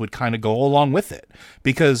Sylvanas would kind of go along with it.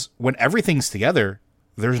 Because when everything's together,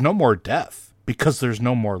 there's no more death, because there's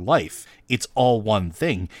no more life. It's all one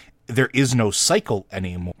thing. There is no cycle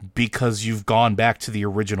anymore because you've gone back to the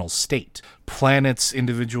original state. Planets,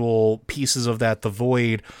 individual pieces of that, the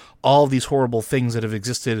void, all these horrible things that have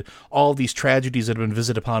existed, all these tragedies that have been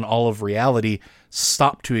visited upon all of reality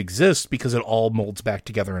stop to exist because it all molds back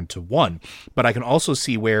together into one. But I can also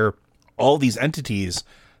see where all these entities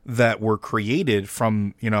that were created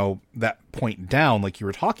from, that point down, like you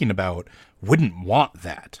were talking about, wouldn't want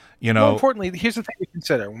that. More importantly, here's the thing to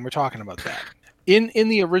consider when we're talking about that. In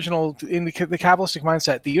the original, in the Kabbalistic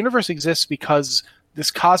mindset, the universe exists because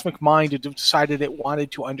this cosmic mind decided it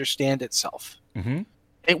wanted to understand itself. Mm-hmm.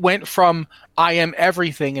 It went from I am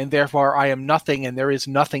everything and therefore I am nothing and there is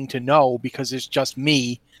nothing to know because it's just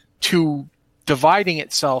me, to dividing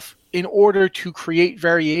itself in order to create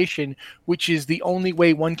variation, which is the only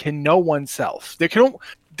way one can know oneself.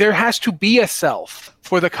 There has to be a self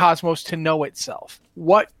for the cosmos to know itself.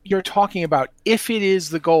 What you're talking about, if it is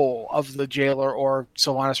the goal of the Jailer or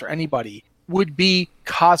Sylvanas or anybody, would be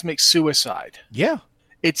cosmic suicide. Yeah.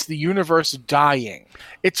 It's the universe dying.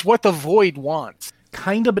 It's what the void wants.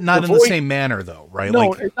 Kind of, but not in the same manner, though, right?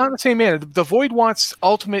 No, it's not in the same manner. The void wants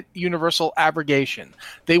ultimate universal abrogation.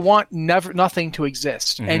 They want nothing to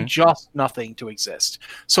exist and just nothing to exist.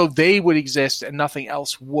 So they would exist and nothing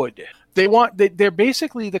else would. They're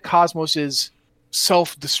basically the cosmos's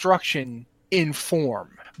self-destruction in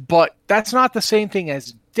form. But that's not the same thing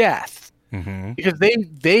as death, because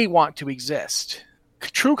they want to exist.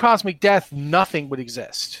 True cosmic death, nothing would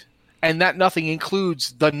exist. And that nothing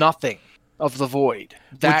includes the nothing of the void.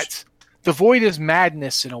 The void is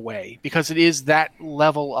madness in a way, because it is that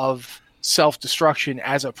level of self-destruction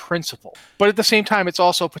as a principle. But at the same time, it's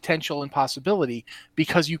also potential and possibility,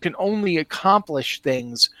 because you can only accomplish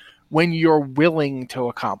things when you're willing to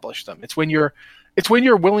accomplish them. It's when you're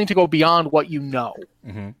willing to go beyond what you know.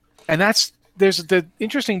 Mm-hmm. And there's the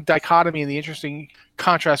interesting dichotomy and the interesting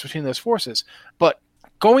contrast between those forces. But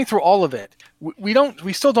going through all of it,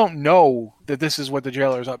 we still don't know that this is what the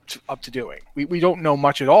Jailer is up to doing. We don't know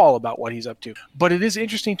much at all about what he's up to. But it is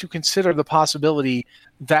interesting to consider the possibility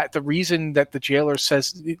that the reason that the Jailer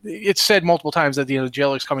says, it's said multiple times that the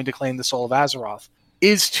Jailer is coming to claim the soul of Azeroth,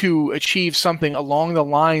 is to achieve something along the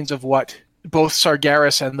lines of what both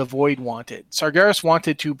Sargeras and the Void wanted. Sargeras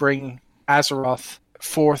wanted to bring Azeroth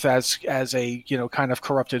forth as a kind of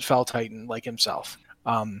corrupted Fel Titan like himself.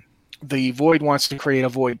 The Void wants to create a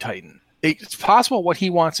Void Titan. It's possible what he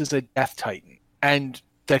wants is a Death Titan, and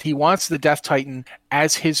that he wants the Death Titan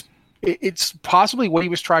as his It's possibly what he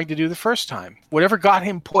was trying to do the first time. Whatever got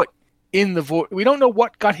him put in the void. We don't know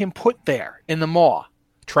what got him put there in the maw.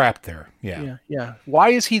 Trapped there. Yeah. Yeah. Why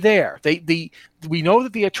is he there? We know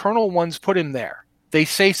that the Eternal Ones put him there. They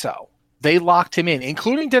say so. They locked him in,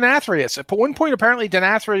 including Denathrius. At one point, apparently,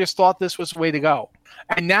 Denathrius thought this was the way to go.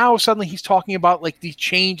 And now suddenly he's talking about like the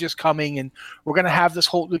change is coming and we're going to have this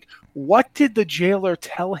whole... Like, what did the jailer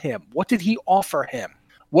tell him? What did he offer him?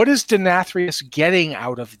 What is Denathrius getting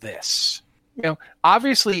out of this? You know,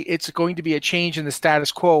 obviously it's going to be a change in the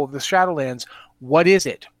status quo of the Shadowlands. What is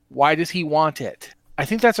it? Why does he want it? I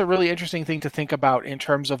think that's a really interesting thing to think about in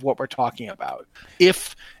terms of what we're talking about.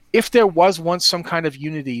 If there was once some kind of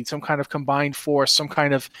unity, some kind of combined force, some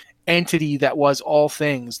kind of entity that was all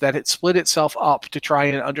things, that it split itself up to try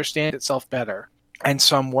and understand itself better in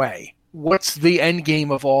some way, what's the end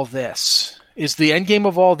game of all this? Is the end game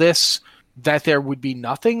of all this that there would be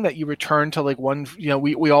nothing, that you return to like one, you know,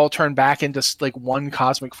 we all turn back into like one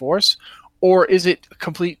cosmic force? Or is it a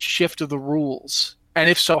complete shift of the rules? And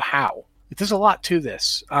if so, how? There's a lot to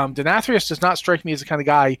this. Denathrius does not strike me as the kind of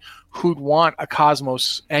guy who'd want a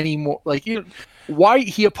cosmos anymore. Like, you know, why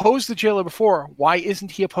he opposed the jailer before? Why isn't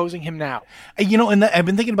he opposing him now? You know, and I've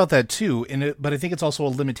been thinking about that too. But I think it's also a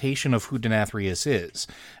limitation of who Denathrius is,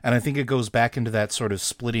 and I think it goes back into that sort of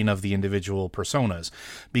splitting of the individual personas,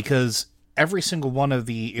 because every single one of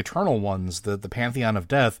the Eternal Ones, the Pantheon of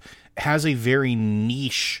Death, has a very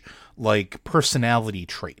niche like personality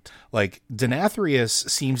trait. Like Denathrius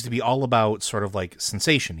seems to be all about sort of like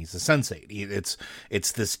sensation. He's a sensate.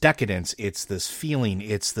 It's this decadence. It's this feeling.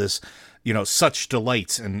 It's this, you know, such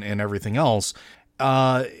delights and everything else.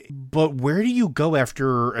 But where do you go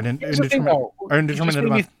after an indeterminate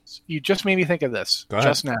amount? You just made me think of this Go ahead.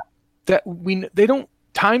 Just now. That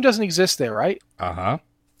time doesn't exist there, right? Uh-huh.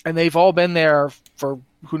 And they've all been there for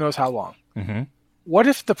who knows how long. Mm-hmm. What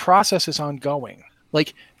if the process is ongoing?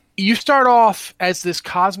 Like, you start off as this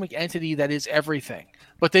cosmic entity that is everything,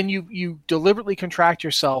 but then you deliberately contract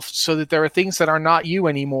yourself so that there are things that are not you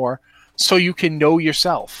anymore, so you can know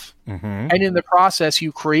yourself. Mm-hmm. And in the process,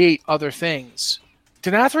 you create other things.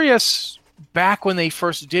 Denathrius, back when they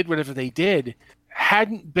first did whatever they did,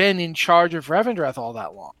 hadn't been in charge of Revendreth all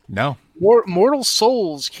that long. No. Mortal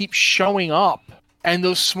souls keep showing up, and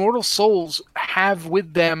those mortal souls have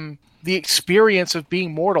with them the experience of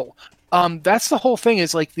being mortal. That's the whole thing.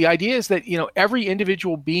 Is like the idea is that, you know, every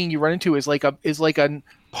individual being you run into is like a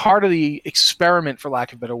part of the experiment, for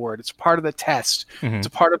lack of a better word. It's part of the test. Mm-hmm. It's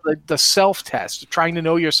a part of the self test, trying to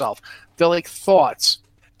know yourself. They're like thoughts.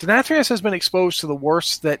 Denathrius has been exposed to the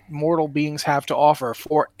worst that mortal beings have to offer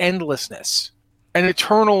for endlessness, an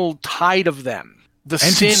eternal tide of them. The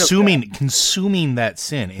And sin consuming that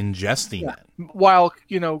sin, ingesting it. While,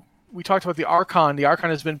 you know, we talked about the Archon. The Archon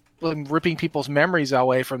has been ripping people's memories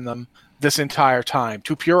away from them this entire time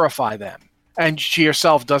to purify them. And she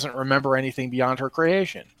herself doesn't remember anything beyond her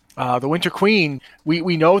creation. The Winter Queen,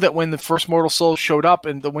 we know that when the first mortal soul showed up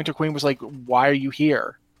and the Winter Queen was like, why are you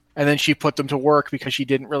here? And then she put them to work because she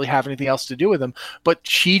didn't really have anything else to do with them. But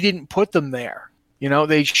she didn't put them there. You know,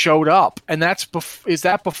 they showed up. And is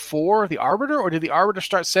that before the Arbiter, or did the Arbiter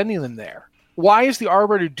start sending them there? Why is the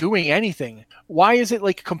Arbiter doing anything? Why is it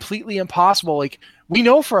like completely impossible? Like, we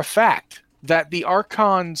know for a fact that the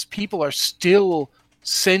Archon's people are still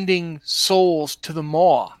sending souls to the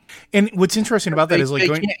Maw. And what's interesting about that is like they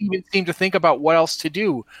can't even seem to think about what else to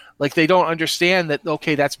do. Like, they don't understand that,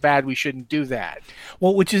 okay, that's bad, we shouldn't do that.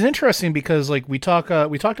 Well, which is interesting because like we talked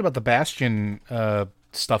about the Bastion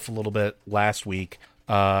stuff a little bit last week,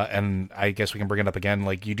 and I guess we can bring it up again.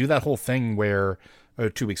 Like, you do that whole thing where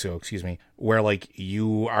 2 weeks ago, where like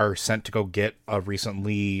you are sent to go get a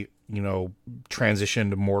recently, you know,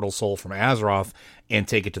 transitioned mortal soul from Azeroth and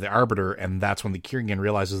take it to the Arbiter, and that's when the Kirian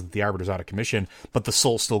realizes that the Arbiter's out of commission, but the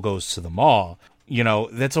soul still goes to the Maw. You know,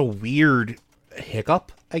 that's a weird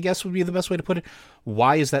hiccup, I guess would be the best way to put it.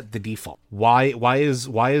 Why is that the default? Why is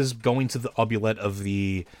going to the Ubulette of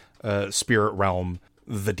the spirit realm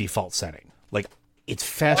the default setting? Like, it's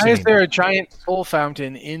fascinating. Why is there a giant soul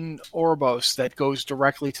fountain in Oribos that goes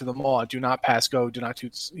directly to the Maw? Do not pass go, do not,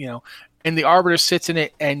 you know, and the Arbiter sits in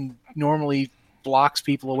it and normally blocks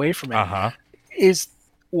people away from it. Uh-huh.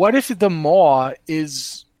 What if the Maw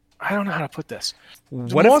is, I don't know how to put this.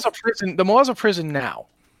 The Maw is a prison. The Maw is a prison now.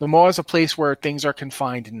 The Maw is a place where things are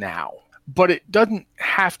confined now. But it doesn't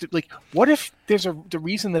have to, like, what if the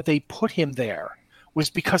reason that they put him there was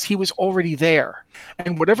because he was already there,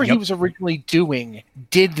 and whatever he was originally doing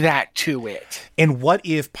did that to it. And what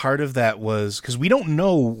if part of that was, because we don't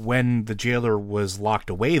know when the jailer was locked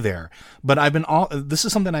away there, but this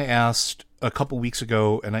is something I asked a couple weeks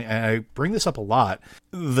ago, and I bring this up a lot.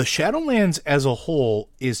 the Shadowlands as a whole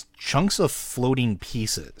is chunks of floating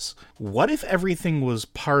pieces. What if everything was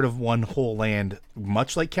part of one whole land,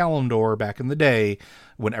 much like Kalimdor back in the day,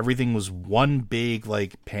 when everything was one big,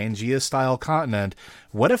 like, Pangea-style continent?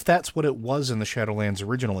 What if that's what it was in the Shadowlands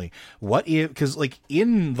originally? What if, because, like,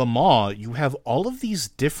 in the Maw, you have all of these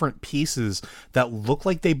different pieces that look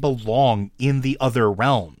like they belong in the other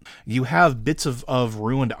realm. You have bits of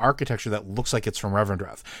ruined architecture that looks like it's from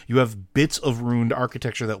Revendreth. You have bits of ruined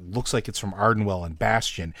architecture that looks like it's from Ardenwell and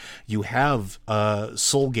Bastion. You have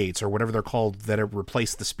soul gates, or whatever they're called, that have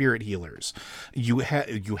replaced the spirit healers. You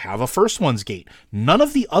have a First One's Gate. None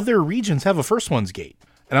of the other regions have a First One's Gate.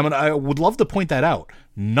 And I would love to point that out.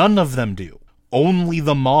 None of them do. Only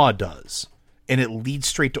the Maw does. And it leads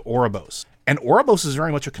straight to Oribos. And Oribos is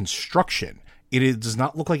very much a construction. It does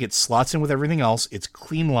not look like it slots in with everything else. It's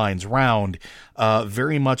clean lines, round,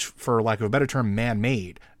 very much, for lack of a better term,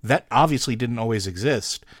 man-made. That obviously didn't always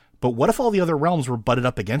exist. But what if all the other realms were butted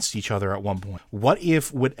up against each other at one point? What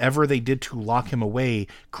if whatever they did to lock him away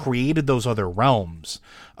created those other realms?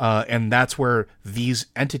 And that's where these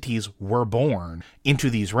entities were born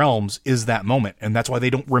into these realms, is that moment. And that's why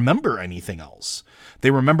they don't remember anything else.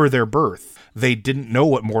 They remember their birth. They didn't know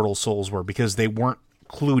what mortal souls were because they weren't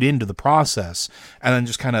clued into the process, and then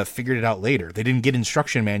just kind of figured it out later. They didn't get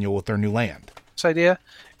instruction manual with their new land. This idea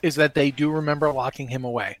is that they do remember locking him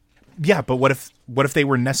away. Yeah, but what if they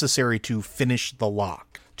were necessary to finish the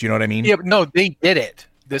lock? Do you know what I mean? Yeah, but no, they did it.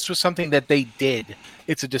 This was something that they did.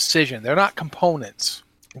 It's a decision. They're not components.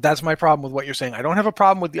 That's my problem with what you're saying. I don't have a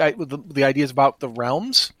problem with the ideas about the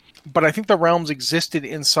realms, but I think the realms existed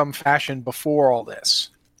in some fashion before all this.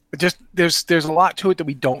 Just there's a lot to it that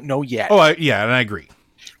we don't know yet. Oh, yeah, and I agree.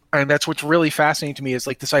 And that's what's really fascinating to me, is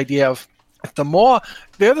like this idea of the Maw.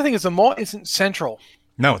 The other thing is the Maw isn't central.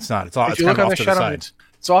 No, it's not. It's kind of off to the side.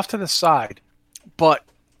 It's off to the side. But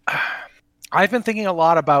I've been thinking a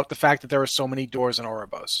lot about the fact that there are so many doors in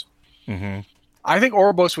Oribos. Mm-hmm. I think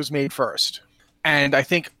Oribos was made first. And I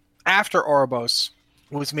think after Oribos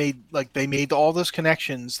was made, like, they made all those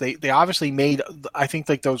connections. They obviously made, I think,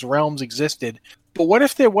 like, those realms existed. But what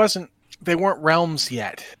if they weren't realms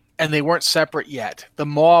yet, and they weren't separate yet? The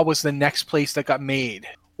Maw was the next place that got made.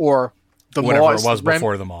 Or the whatever Maw it was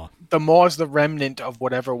before the Maw. The Maw is the remnant of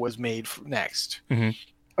whatever was made next. Mm-hmm.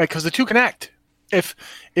 Right, because the two connect. If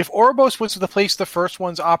Oribos was the place the first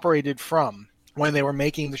ones operated from when they were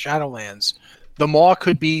making the Shadowlands, the Maw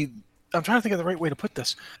could be... I'm trying to think of the right way to put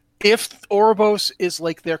this. If Oribos is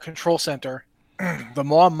like their control center, the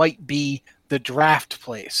Maw might be the draft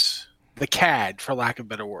place, the CAD, for lack of a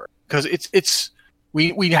better word. Because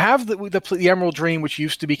we have the Emerald Dream, which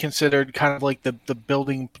used to be considered kind of like the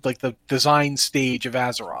building, like the design stage of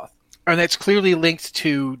Azeroth. And that's clearly linked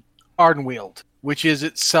to Ardenweald, which is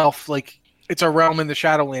itself like, it's a realm in the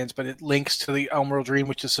Shadowlands, but it links to the Emerald Dream,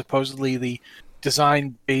 which is supposedly the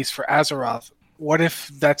design base for Azeroth. What if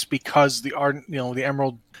that's because the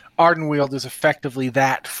Emerald Ardenweald is effectively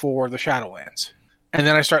that for the Shadowlands? And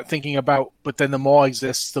then I start thinking about, but then the Maw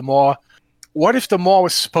exists. The Maw, what if the Maw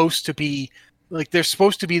was supposed to be like, there's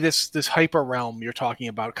supposed to be this hyper realm you're talking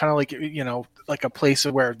about, kind of like, like a place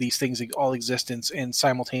where these things all exist in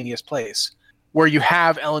simultaneous place, where you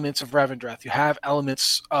have elements of Revendreth, you have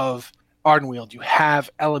elements of Ardenweald, you have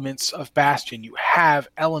elements of Bastion, you have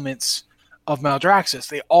elements of Maldraxxus.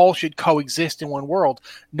 They all should coexist in one world.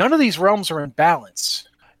 None of these realms are in balance.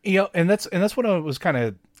 And that's what I was kind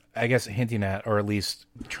of, I guess, hinting at, or at least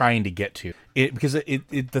trying to get to. Because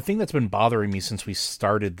the thing that's been bothering me since we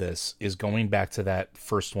started this is going back to that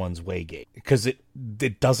First One's Waygate. Because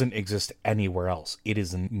it doesn't exist anywhere else. It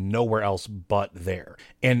is nowhere else but there.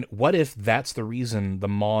 And what if that's the reason the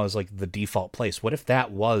Maw is like the default place? What if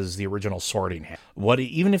that was the original Sorting Hat?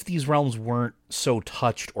 Even if these realms weren't so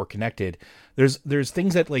touched or connected, there's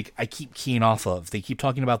things that, like, I keep keying off of. They keep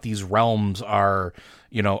talking about these realms are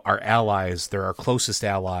our allies. They're our closest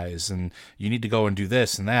allies, and you need to go and do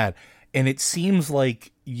this and that. And it seems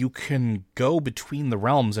like you can go between the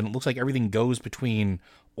realms, and it looks like everything goes between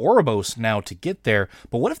Oribos now to get there.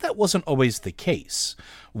 But what if that wasn't always the case?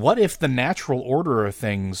 What if the natural order of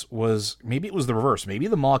things was, maybe it was the reverse. Maybe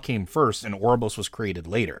the Maw came first and Oribos was created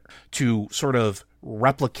later to sort of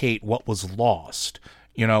replicate what was lost.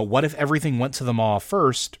 What if everything went to the Maw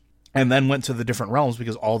first and then went to the different realms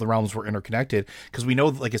because all the realms were interconnected? Because we know,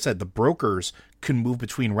 like I said, the brokers can move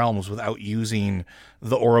between realms without using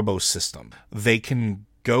the Oribos system. They can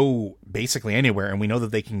go basically anywhere, and we know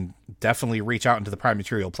that they can definitely reach out into the Prime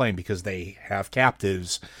Material Plane because they have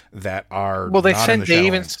captives that are they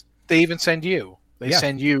even send you. They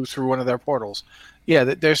send you through one of their portals. Yeah,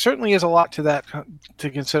 there certainly is a lot to that to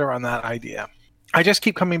consider on that idea. I just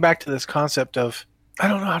keep coming back to this concept of, I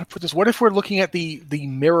don't know how to put this. What if we're looking at the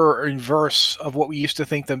mirror inverse of what we used to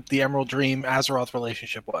think the Emerald Dream Azeroth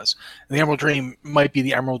relationship was? And the Emerald Dream might be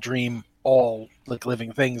the Emerald Dream all like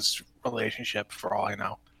living things relationship for all I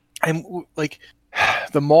know. And like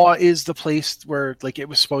the Maw is the place where like it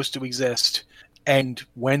was supposed to exist. And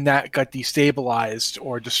when that got destabilized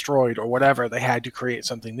or destroyed or whatever, they had to create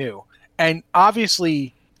something new. And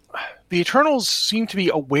obviously the Eternals seem to be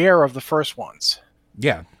aware of the first ones.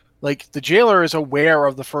 Yeah. Like, the Jailer is aware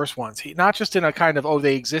of the first ones. Not just in a kind of, oh,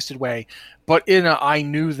 they existed way, but in a, I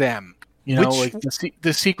knew them. You know, like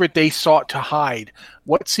the secret they sought to hide.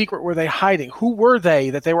 What secret were they hiding? Who were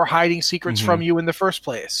they that they were hiding secrets from you in the first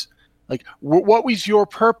place? Like, what was your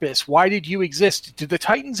purpose? Why did you exist? Did the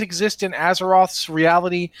Titans exist in Azeroth's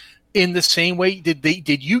reality in the same way?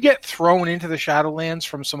 Did you get thrown into the Shadowlands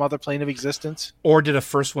from some other plane of existence? Or did a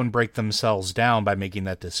first one break themselves down by making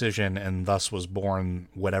that decision, and thus was born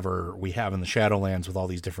whatever we have in the Shadowlands with all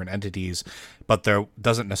these different entities? But there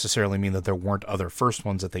doesn't necessarily mean that there weren't other first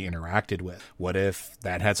ones that they interacted with. What if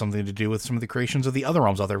that had something to do with some of the creations of the other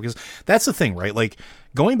realms out there? Because that's the thing, right? Like,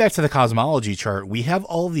 going back to the cosmology chart, we have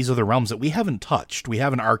all of these other realms that we haven't touched. We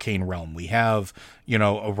have an arcane realm. We have, you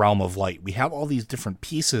know, a realm of light. We have all these different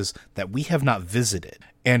pieces that we have not visited.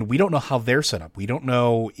 And we don't know how they're set up. We don't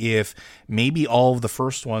know if maybe all of the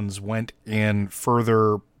first ones went in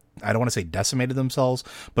further, I don't want to say decimated themselves,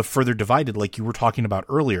 but further divided, like you were talking about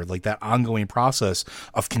earlier, like that ongoing process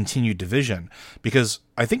of continued division. Because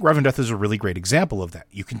I think Revan Death is a really great example of that.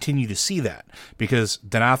 You continue to see that because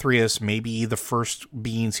Denathrius, maybe the first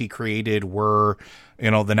beings he created were,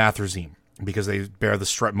 you know, the Nathrezim, because they bear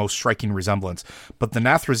the most striking resemblance. But the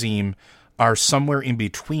Nathrezim are somewhere in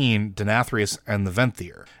between Denathrius and the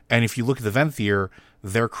Venthyr. And if you look at the Venthyr,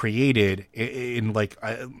 they're created in like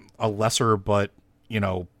a lesser but, you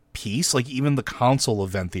know, piece. Like even the Council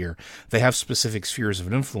of Venthyr, they have specific spheres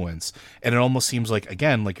of influence. And it almost seems like,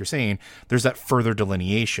 again, like you're saying, there's that further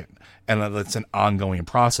delineation. And that's an ongoing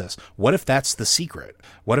process. What if that's the secret?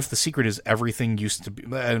 What if the secret is everything used to be,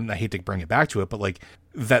 and I hate to bring it back to it, but like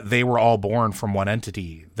that they were all born from one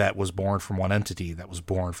entity, that was born from one entity, that was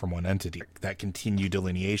born from one entity, that continued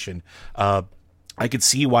delineation. I could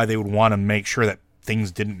see why they would want to make sure that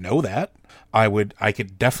things didn't know that. I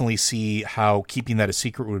could definitely see how keeping that a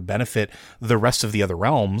secret would benefit the rest of the other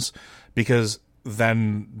realms, because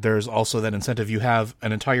then there's also that incentive. You have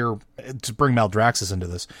an entire, to bring Maldraxxus into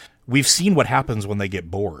this, we've seen what happens when they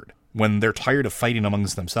get bored. When they're tired of fighting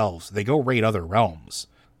amongst themselves, they go raid other realms.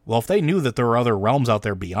 Well, if they knew that there were other realms out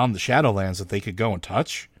there beyond the Shadowlands that they could go and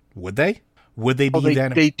touch, would they? Would they be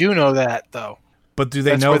that? They do know that, though. But do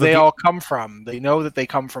they That's know where that they all come from? They know that they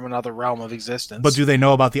come from another realm of existence. But do they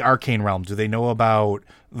know about the arcane realm? Do they know about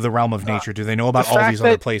the realm of nature? Do they know about all these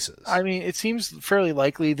other places? I mean, it seems fairly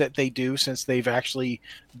likely that they do, since they've actually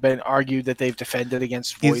been argued that they've defended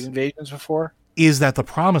against void invasions before. Is that the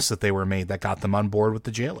promise that they were made that got them on board with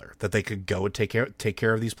the Jailer? That they could go and take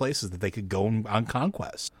care of these places, that they could go on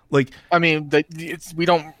conquest? Like, I mean, we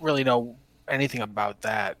don't really know anything about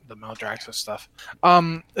that, the Maldraxxus stuff.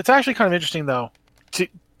 It's actually kind of interesting, though.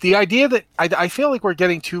 The idea that I feel like we're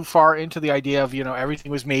getting too far into the idea of, you know, everything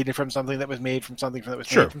was made from something that was made from something that was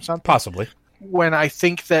made from something. Possibly. When I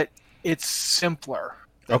think that it's simpler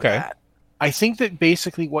than that. I think that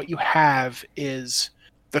basically what you have is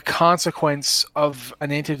the consequence of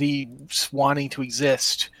an entity wanting to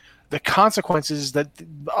exist. The consequence is that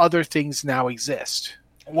other things now exist.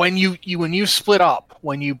 When you split up,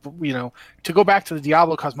 when you know, to go back to the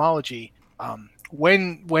Diablo cosmology,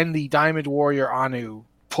 when the Diamond Warrior Anu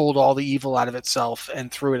pulled all the evil out of itself and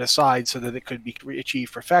threw it aside so that it could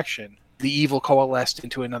achieve perfection, the evil coalesced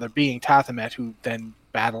into another being, Tathamet, who then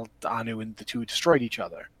battled Anu, and the two destroyed each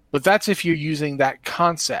other. But that's if you're using that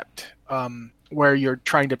concept, where you're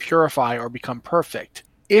trying to purify or become perfect.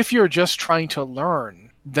 If you're just trying to learn,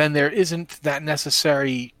 then there isn't that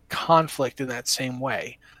necessary conflict in that same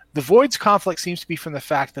way. The Void's conflict seems to be from the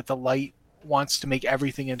fact that the light wants to make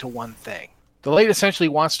everything into one thing. The light essentially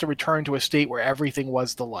wants to return to a state where everything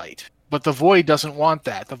was the light. But the Void doesn't want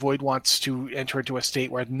that. The Void wants to enter into a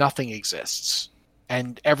state where nothing exists.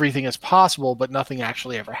 And everything is possible, but nothing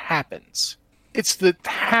actually ever happens. It's the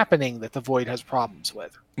happening that the Void has problems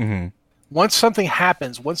with. Mm-hmm. Once something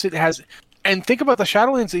happens, once it has... And think about the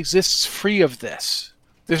Shadowlands exists free of this.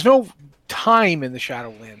 There's no time in the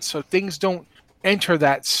Shadowlands, so things don't enter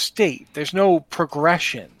that state. There's no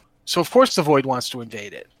progression. So of course the Void wants to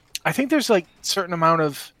invade it. I think there's like a certain amount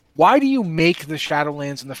of, why do you make the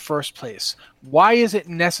Shadowlands in the first place? Why is it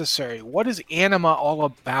necessary? What is Anima all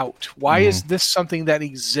about? Why is this something that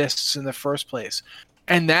exists in the first place?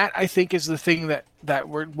 And that, I think, is the thing that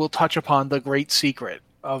we'll touch upon, the great secret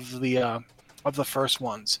of the first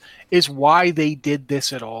ones, is why they did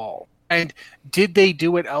this at all. And did they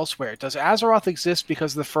do it elsewhere? Does Azeroth exist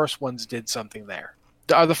because the first ones did something there?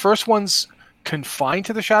 Are the first ones confined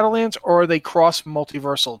to the Shadowlands, or are they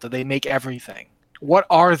cross-multiversal? Do they make everything? What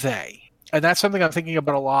are they? And that's something I'm thinking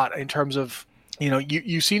about a lot in terms of,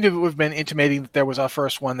 you seem to have been intimating that there was a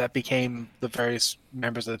first one that became the various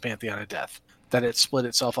members of the Pantheon of Death, that it split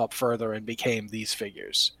itself up further and became these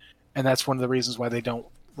figures. And that's one of the reasons why they don't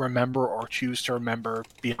remember or choose to remember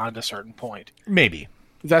beyond a certain point. Maybe.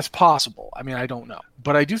 That's possible. I mean, I don't know.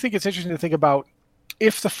 But I do think it's interesting to think about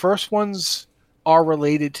if the first ones are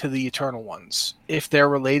related to the Eternal Ones, if they're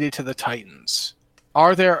related to the Titans,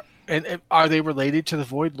 are they related to the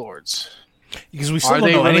Void Lords? Because we still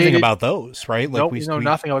don't know anything about those, right? Like we know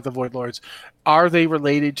nothing about the Void Lords. Are they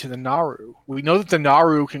related to the Naaru? We know that the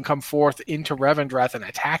Naaru can come forth into Revendreth and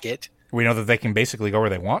attack it. We know that they can basically go where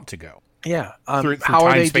they want to go. Yeah. Through how time,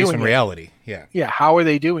 are they space, doing and it? reality. Yeah. Yeah. How are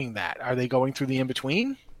they doing that? Are they going through the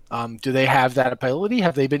in-between? Do they have that ability?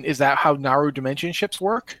 Is that how Naaru dimension ships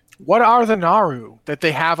work? What are the Naaru that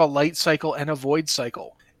they have a light cycle and a void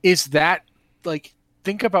cycle? Is that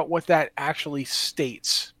think about what that actually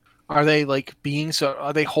states. Are they are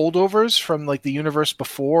they holdovers from the universe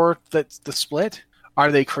before the split?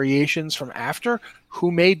 Are they creations from after?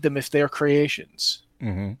 Who made them if they're creations?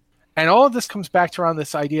 Mm-hmm. And all of this comes back to around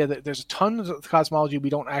this idea that there's a ton of cosmology we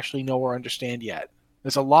don't actually know or understand yet.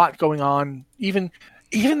 There's a lot going on. Even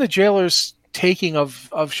the Jailer's taking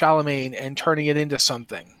of Charlemagne and turning it into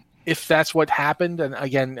something. If that's what happened, and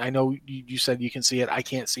again, I know you said you can see it. I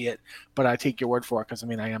can't see it, but I take your word for it because,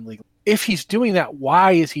 I am legal. If he's doing that,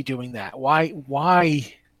 why is he doing that?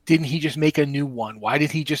 Why didn't he just make a new one? Why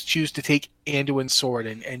did he just choose to take Anduin's sword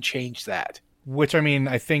and change that? Which,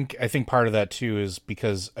 I think part of that too is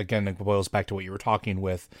because, again, it boils back to what you were talking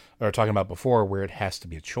about before, where it has to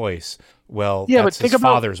be a choice. Well, yeah, that's his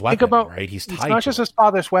father's weapon, right? He's tied. It's not just his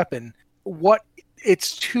father's weapon.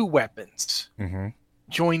 It's two weapons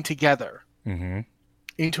joined together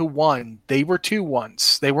into one. They were two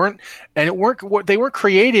once. They weren't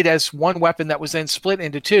created as one weapon that was then split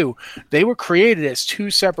into two. They were created as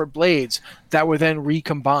two separate blades that were then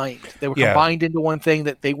recombined. They were combined into one thing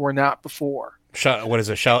that they were not before. What is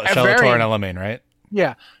it? Shalator and Elamane, right?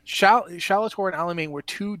 Yeah. Shalator and Elamane were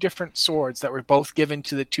two different swords that were both given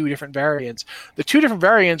to the two different variants. The two different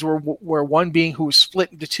variants were one being who was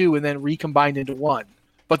split into two and then recombined into one.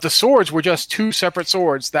 But the swords were just two separate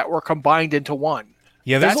swords that were combined into one.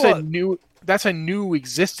 Yeah, that's a new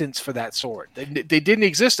existence for that sword. They didn't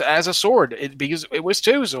exist as a sword because it was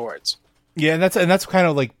two swords. Yeah, and that's kind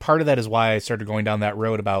of part of that is why I started going down that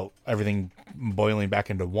road about everything boiling back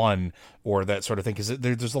into one or that sort of thing. Because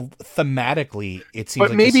there's thematically it seems,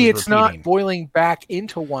 but maybe it's repeating. Not boiling back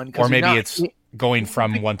into one, or maybe it's going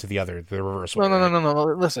from one to the other, the reverse.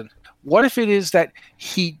 No. Listen, what if it is that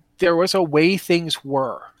there was a way things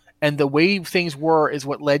were, and the way things were is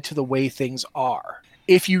what led to the way things are.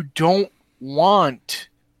 If you don't want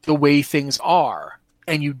the way things are,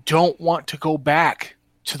 and you don't want to go back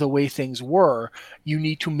to the way things were, you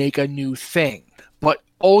need to make a new thing. But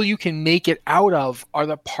all you can make it out of are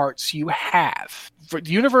the parts you have. The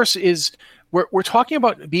universe is... We're talking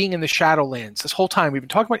about being in the Shadowlands. This whole time, we've been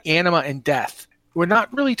talking about anima and death. We're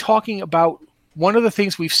not really talking about one of the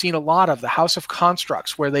things we've seen a lot of, the House of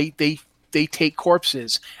Constructs, where they take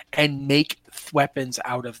corpses and make weapons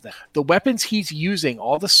out of them. The weapons he's using,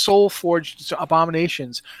 all the soul-forged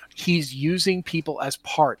abominations, he's using people as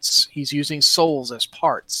parts. He's using souls as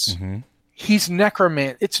parts. Mm-hmm. It's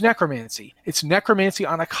necromancy. It's necromancy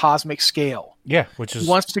on a cosmic scale. Yeah, which is...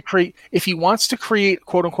 If he wants to create,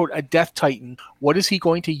 quote-unquote, a Death Titan, what is he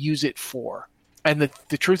going to use it for? And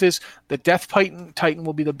the truth is, the Death Titan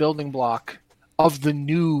will be the building block of the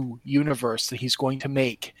new universe that he's going to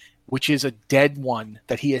make, which is a dead one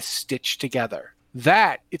that he has stitched together.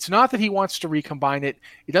 It's not that he wants to recombine it.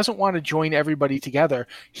 He doesn't want to join everybody together.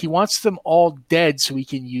 He wants them all dead so he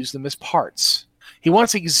can use them as parts. He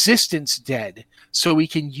wants existence dead so he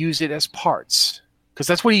can use it as parts. Because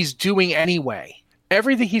that's what he's doing anyway.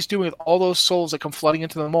 Everything he's doing with all those souls that come flooding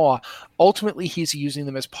into the Maw, ultimately he's using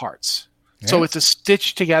them as parts. Yeah. So it's a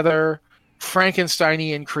stitched together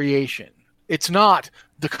Frankensteinian creation. It's not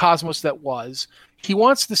the cosmos that was. He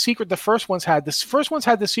wants the secret the first ones had. The first ones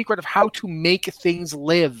had the secret of how to make things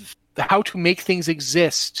live, how to make things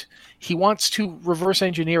exist. He wants to reverse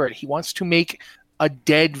engineer it. He wants to make a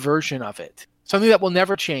dead version of it. Something that will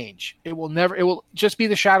never change. It will just be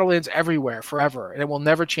the Shadowlands everywhere forever. And it will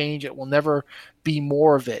never change. It will never be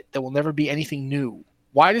more of it. There will never be anything new.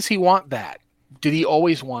 Why does he want that? Did he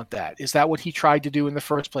always want that? Is that what he tried to do in the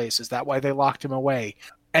first place? Is that why they locked him away?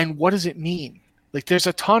 And what does it mean? Like, there's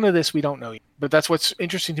a ton of this we don't know. But that's what's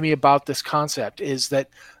interesting to me about this concept, is that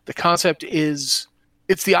the concept is,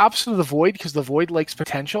 it's the opposite of the Void, because the Void likes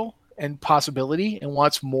potential and possibility and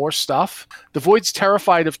wants more stuff. The Void's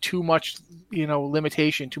terrified of too much,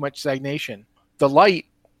 limitation, too much stagnation. The Light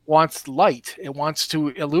wants light. It wants to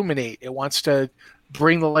illuminate. It wants to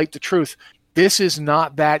bring the light to truth. This is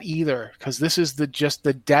not that either, because this is just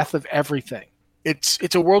the death of everything.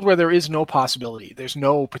 It's a world where there is no possibility. There's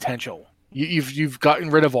no potential. You've gotten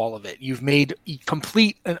rid of all of it. You've made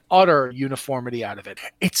complete and utter uniformity out of it.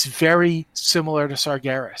 It's very similar to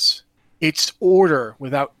Sargeras. It's order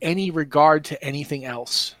without any regard to anything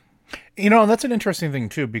else. That's an interesting thing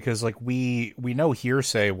too, because like we know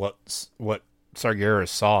hearsay what Sargeras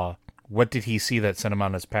saw. What did he see that sent him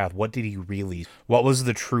on his path? What was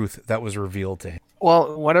the truth that was revealed to him?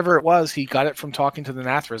 Well, whatever it was, he got it from talking to the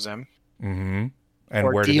Nathrazim. Mm-hmm. And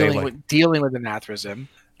or where did dealing with the Nathrazim,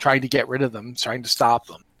 trying to get rid of them, trying to stop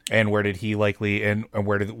them. And where did he likely, and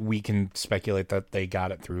where did we can speculate that they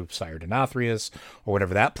got it through Sire Denathrius or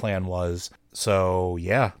whatever that plan was. So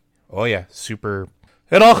yeah. Oh yeah. Super.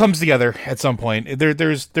 It all comes together at some point.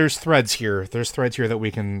 There's threads here. There's threads here that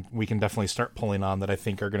we can definitely start pulling on that I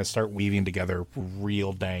think are going to start weaving together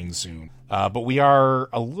real dang soon. But we are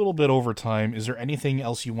a little bit over time. Is there anything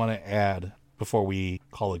else you want to add before we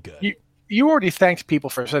call it good? You already thanked people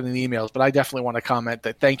for sending the emails, but I definitely want to comment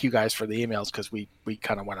that thank you guys for the emails, because we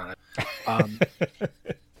kind of went on it.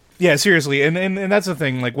 Yeah, seriously, and that's the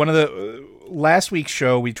thing. Like, one of the last week's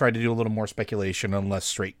show, we tried to do a little more speculation and less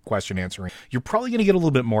straight question answering. You're probably going to get a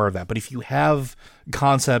little bit more of that, but if you have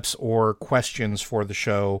concepts or questions for the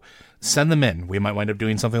show, send them in. We might wind up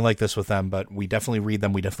doing something like this with them, but we definitely read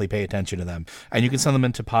them. We definitely pay attention to them, and you can send them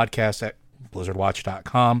into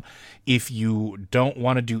podcast@blizzardwatch.com. If you don't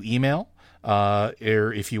want to do email,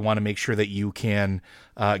 or if you want to make sure that you can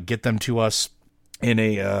get them to us in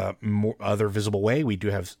a more other visible way, we do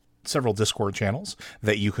have several Discord channels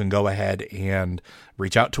that you can go ahead and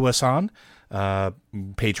reach out to us on.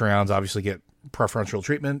 Patreons obviously get preferential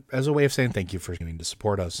treatment as a way of saying thank you for continuing to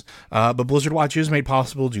support us. But Blizzard Watch is made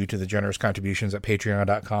possible due to the generous contributions at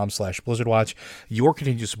patreon.com/BlizzardWatch. Your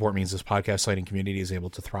continued support means this podcast site and community is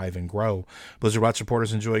able to thrive and grow. Blizzard Watch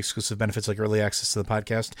supporters enjoy exclusive benefits like early access to the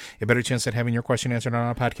podcast, a better chance at having your question answered on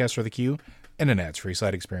our podcast or the queue, and an ads-free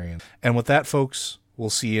site experience. And with that, folks,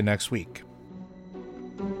 we'll see you next week.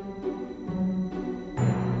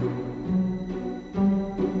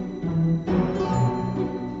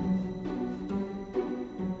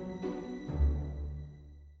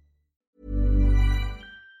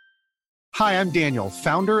 Hi, I'm Daniel,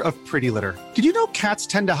 founder of Pretty Litter. Did you know cats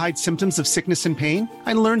tend to hide symptoms of sickness and pain?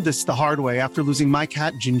 I learned this the hard way after losing my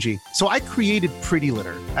cat, Gingy. So I created Pretty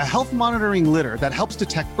Litter, a health monitoring litter that helps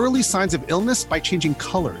detect early signs of illness by changing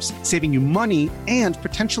colors, saving you money and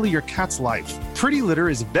potentially your cat's life. Pretty Litter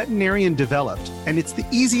is veterinarian developed, and it's the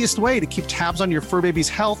easiest way to keep tabs on your fur baby's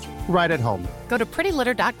health right at home. Go to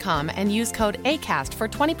prettylitter.com and use code ACAST for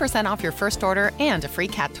 20% off your first order and a free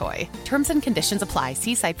cat toy. Terms and conditions apply.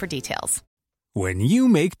 See site for details. When you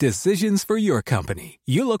make decisions for your company,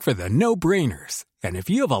 you look for the no-brainers. And if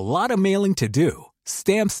you have a lot of mailing to do,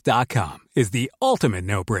 Stamps.com is the ultimate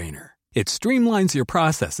no-brainer. It streamlines your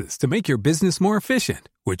processes to make your business more efficient,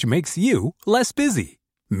 which makes you less busy.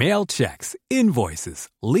 Mail checks, invoices,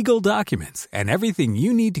 legal documents, and everything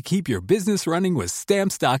you need to keep your business running with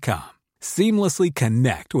Stamps.com. Seamlessly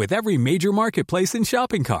connect with every major marketplace and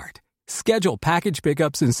shopping cart. Schedule package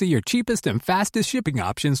pickups and see your cheapest and fastest shipping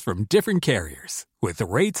options from different carriers, with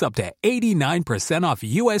rates up to 89% off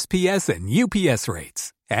USPS and UPS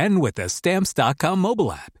rates. And with the Stamps.com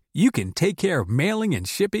mobile app, you can take care of mailing and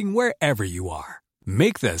shipping wherever you are.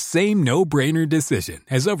 Make the same no-brainer decision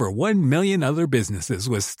as over 1 million other businesses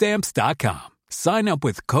with Stamps.com. Sign up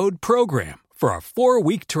with code PROGRAM for a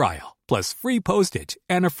 4-week trial, plus free postage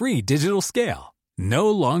and a free digital scale.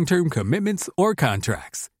 No long-term commitments or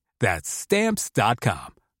contracts. That's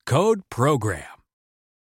Stamps.com. Code PROGRAM.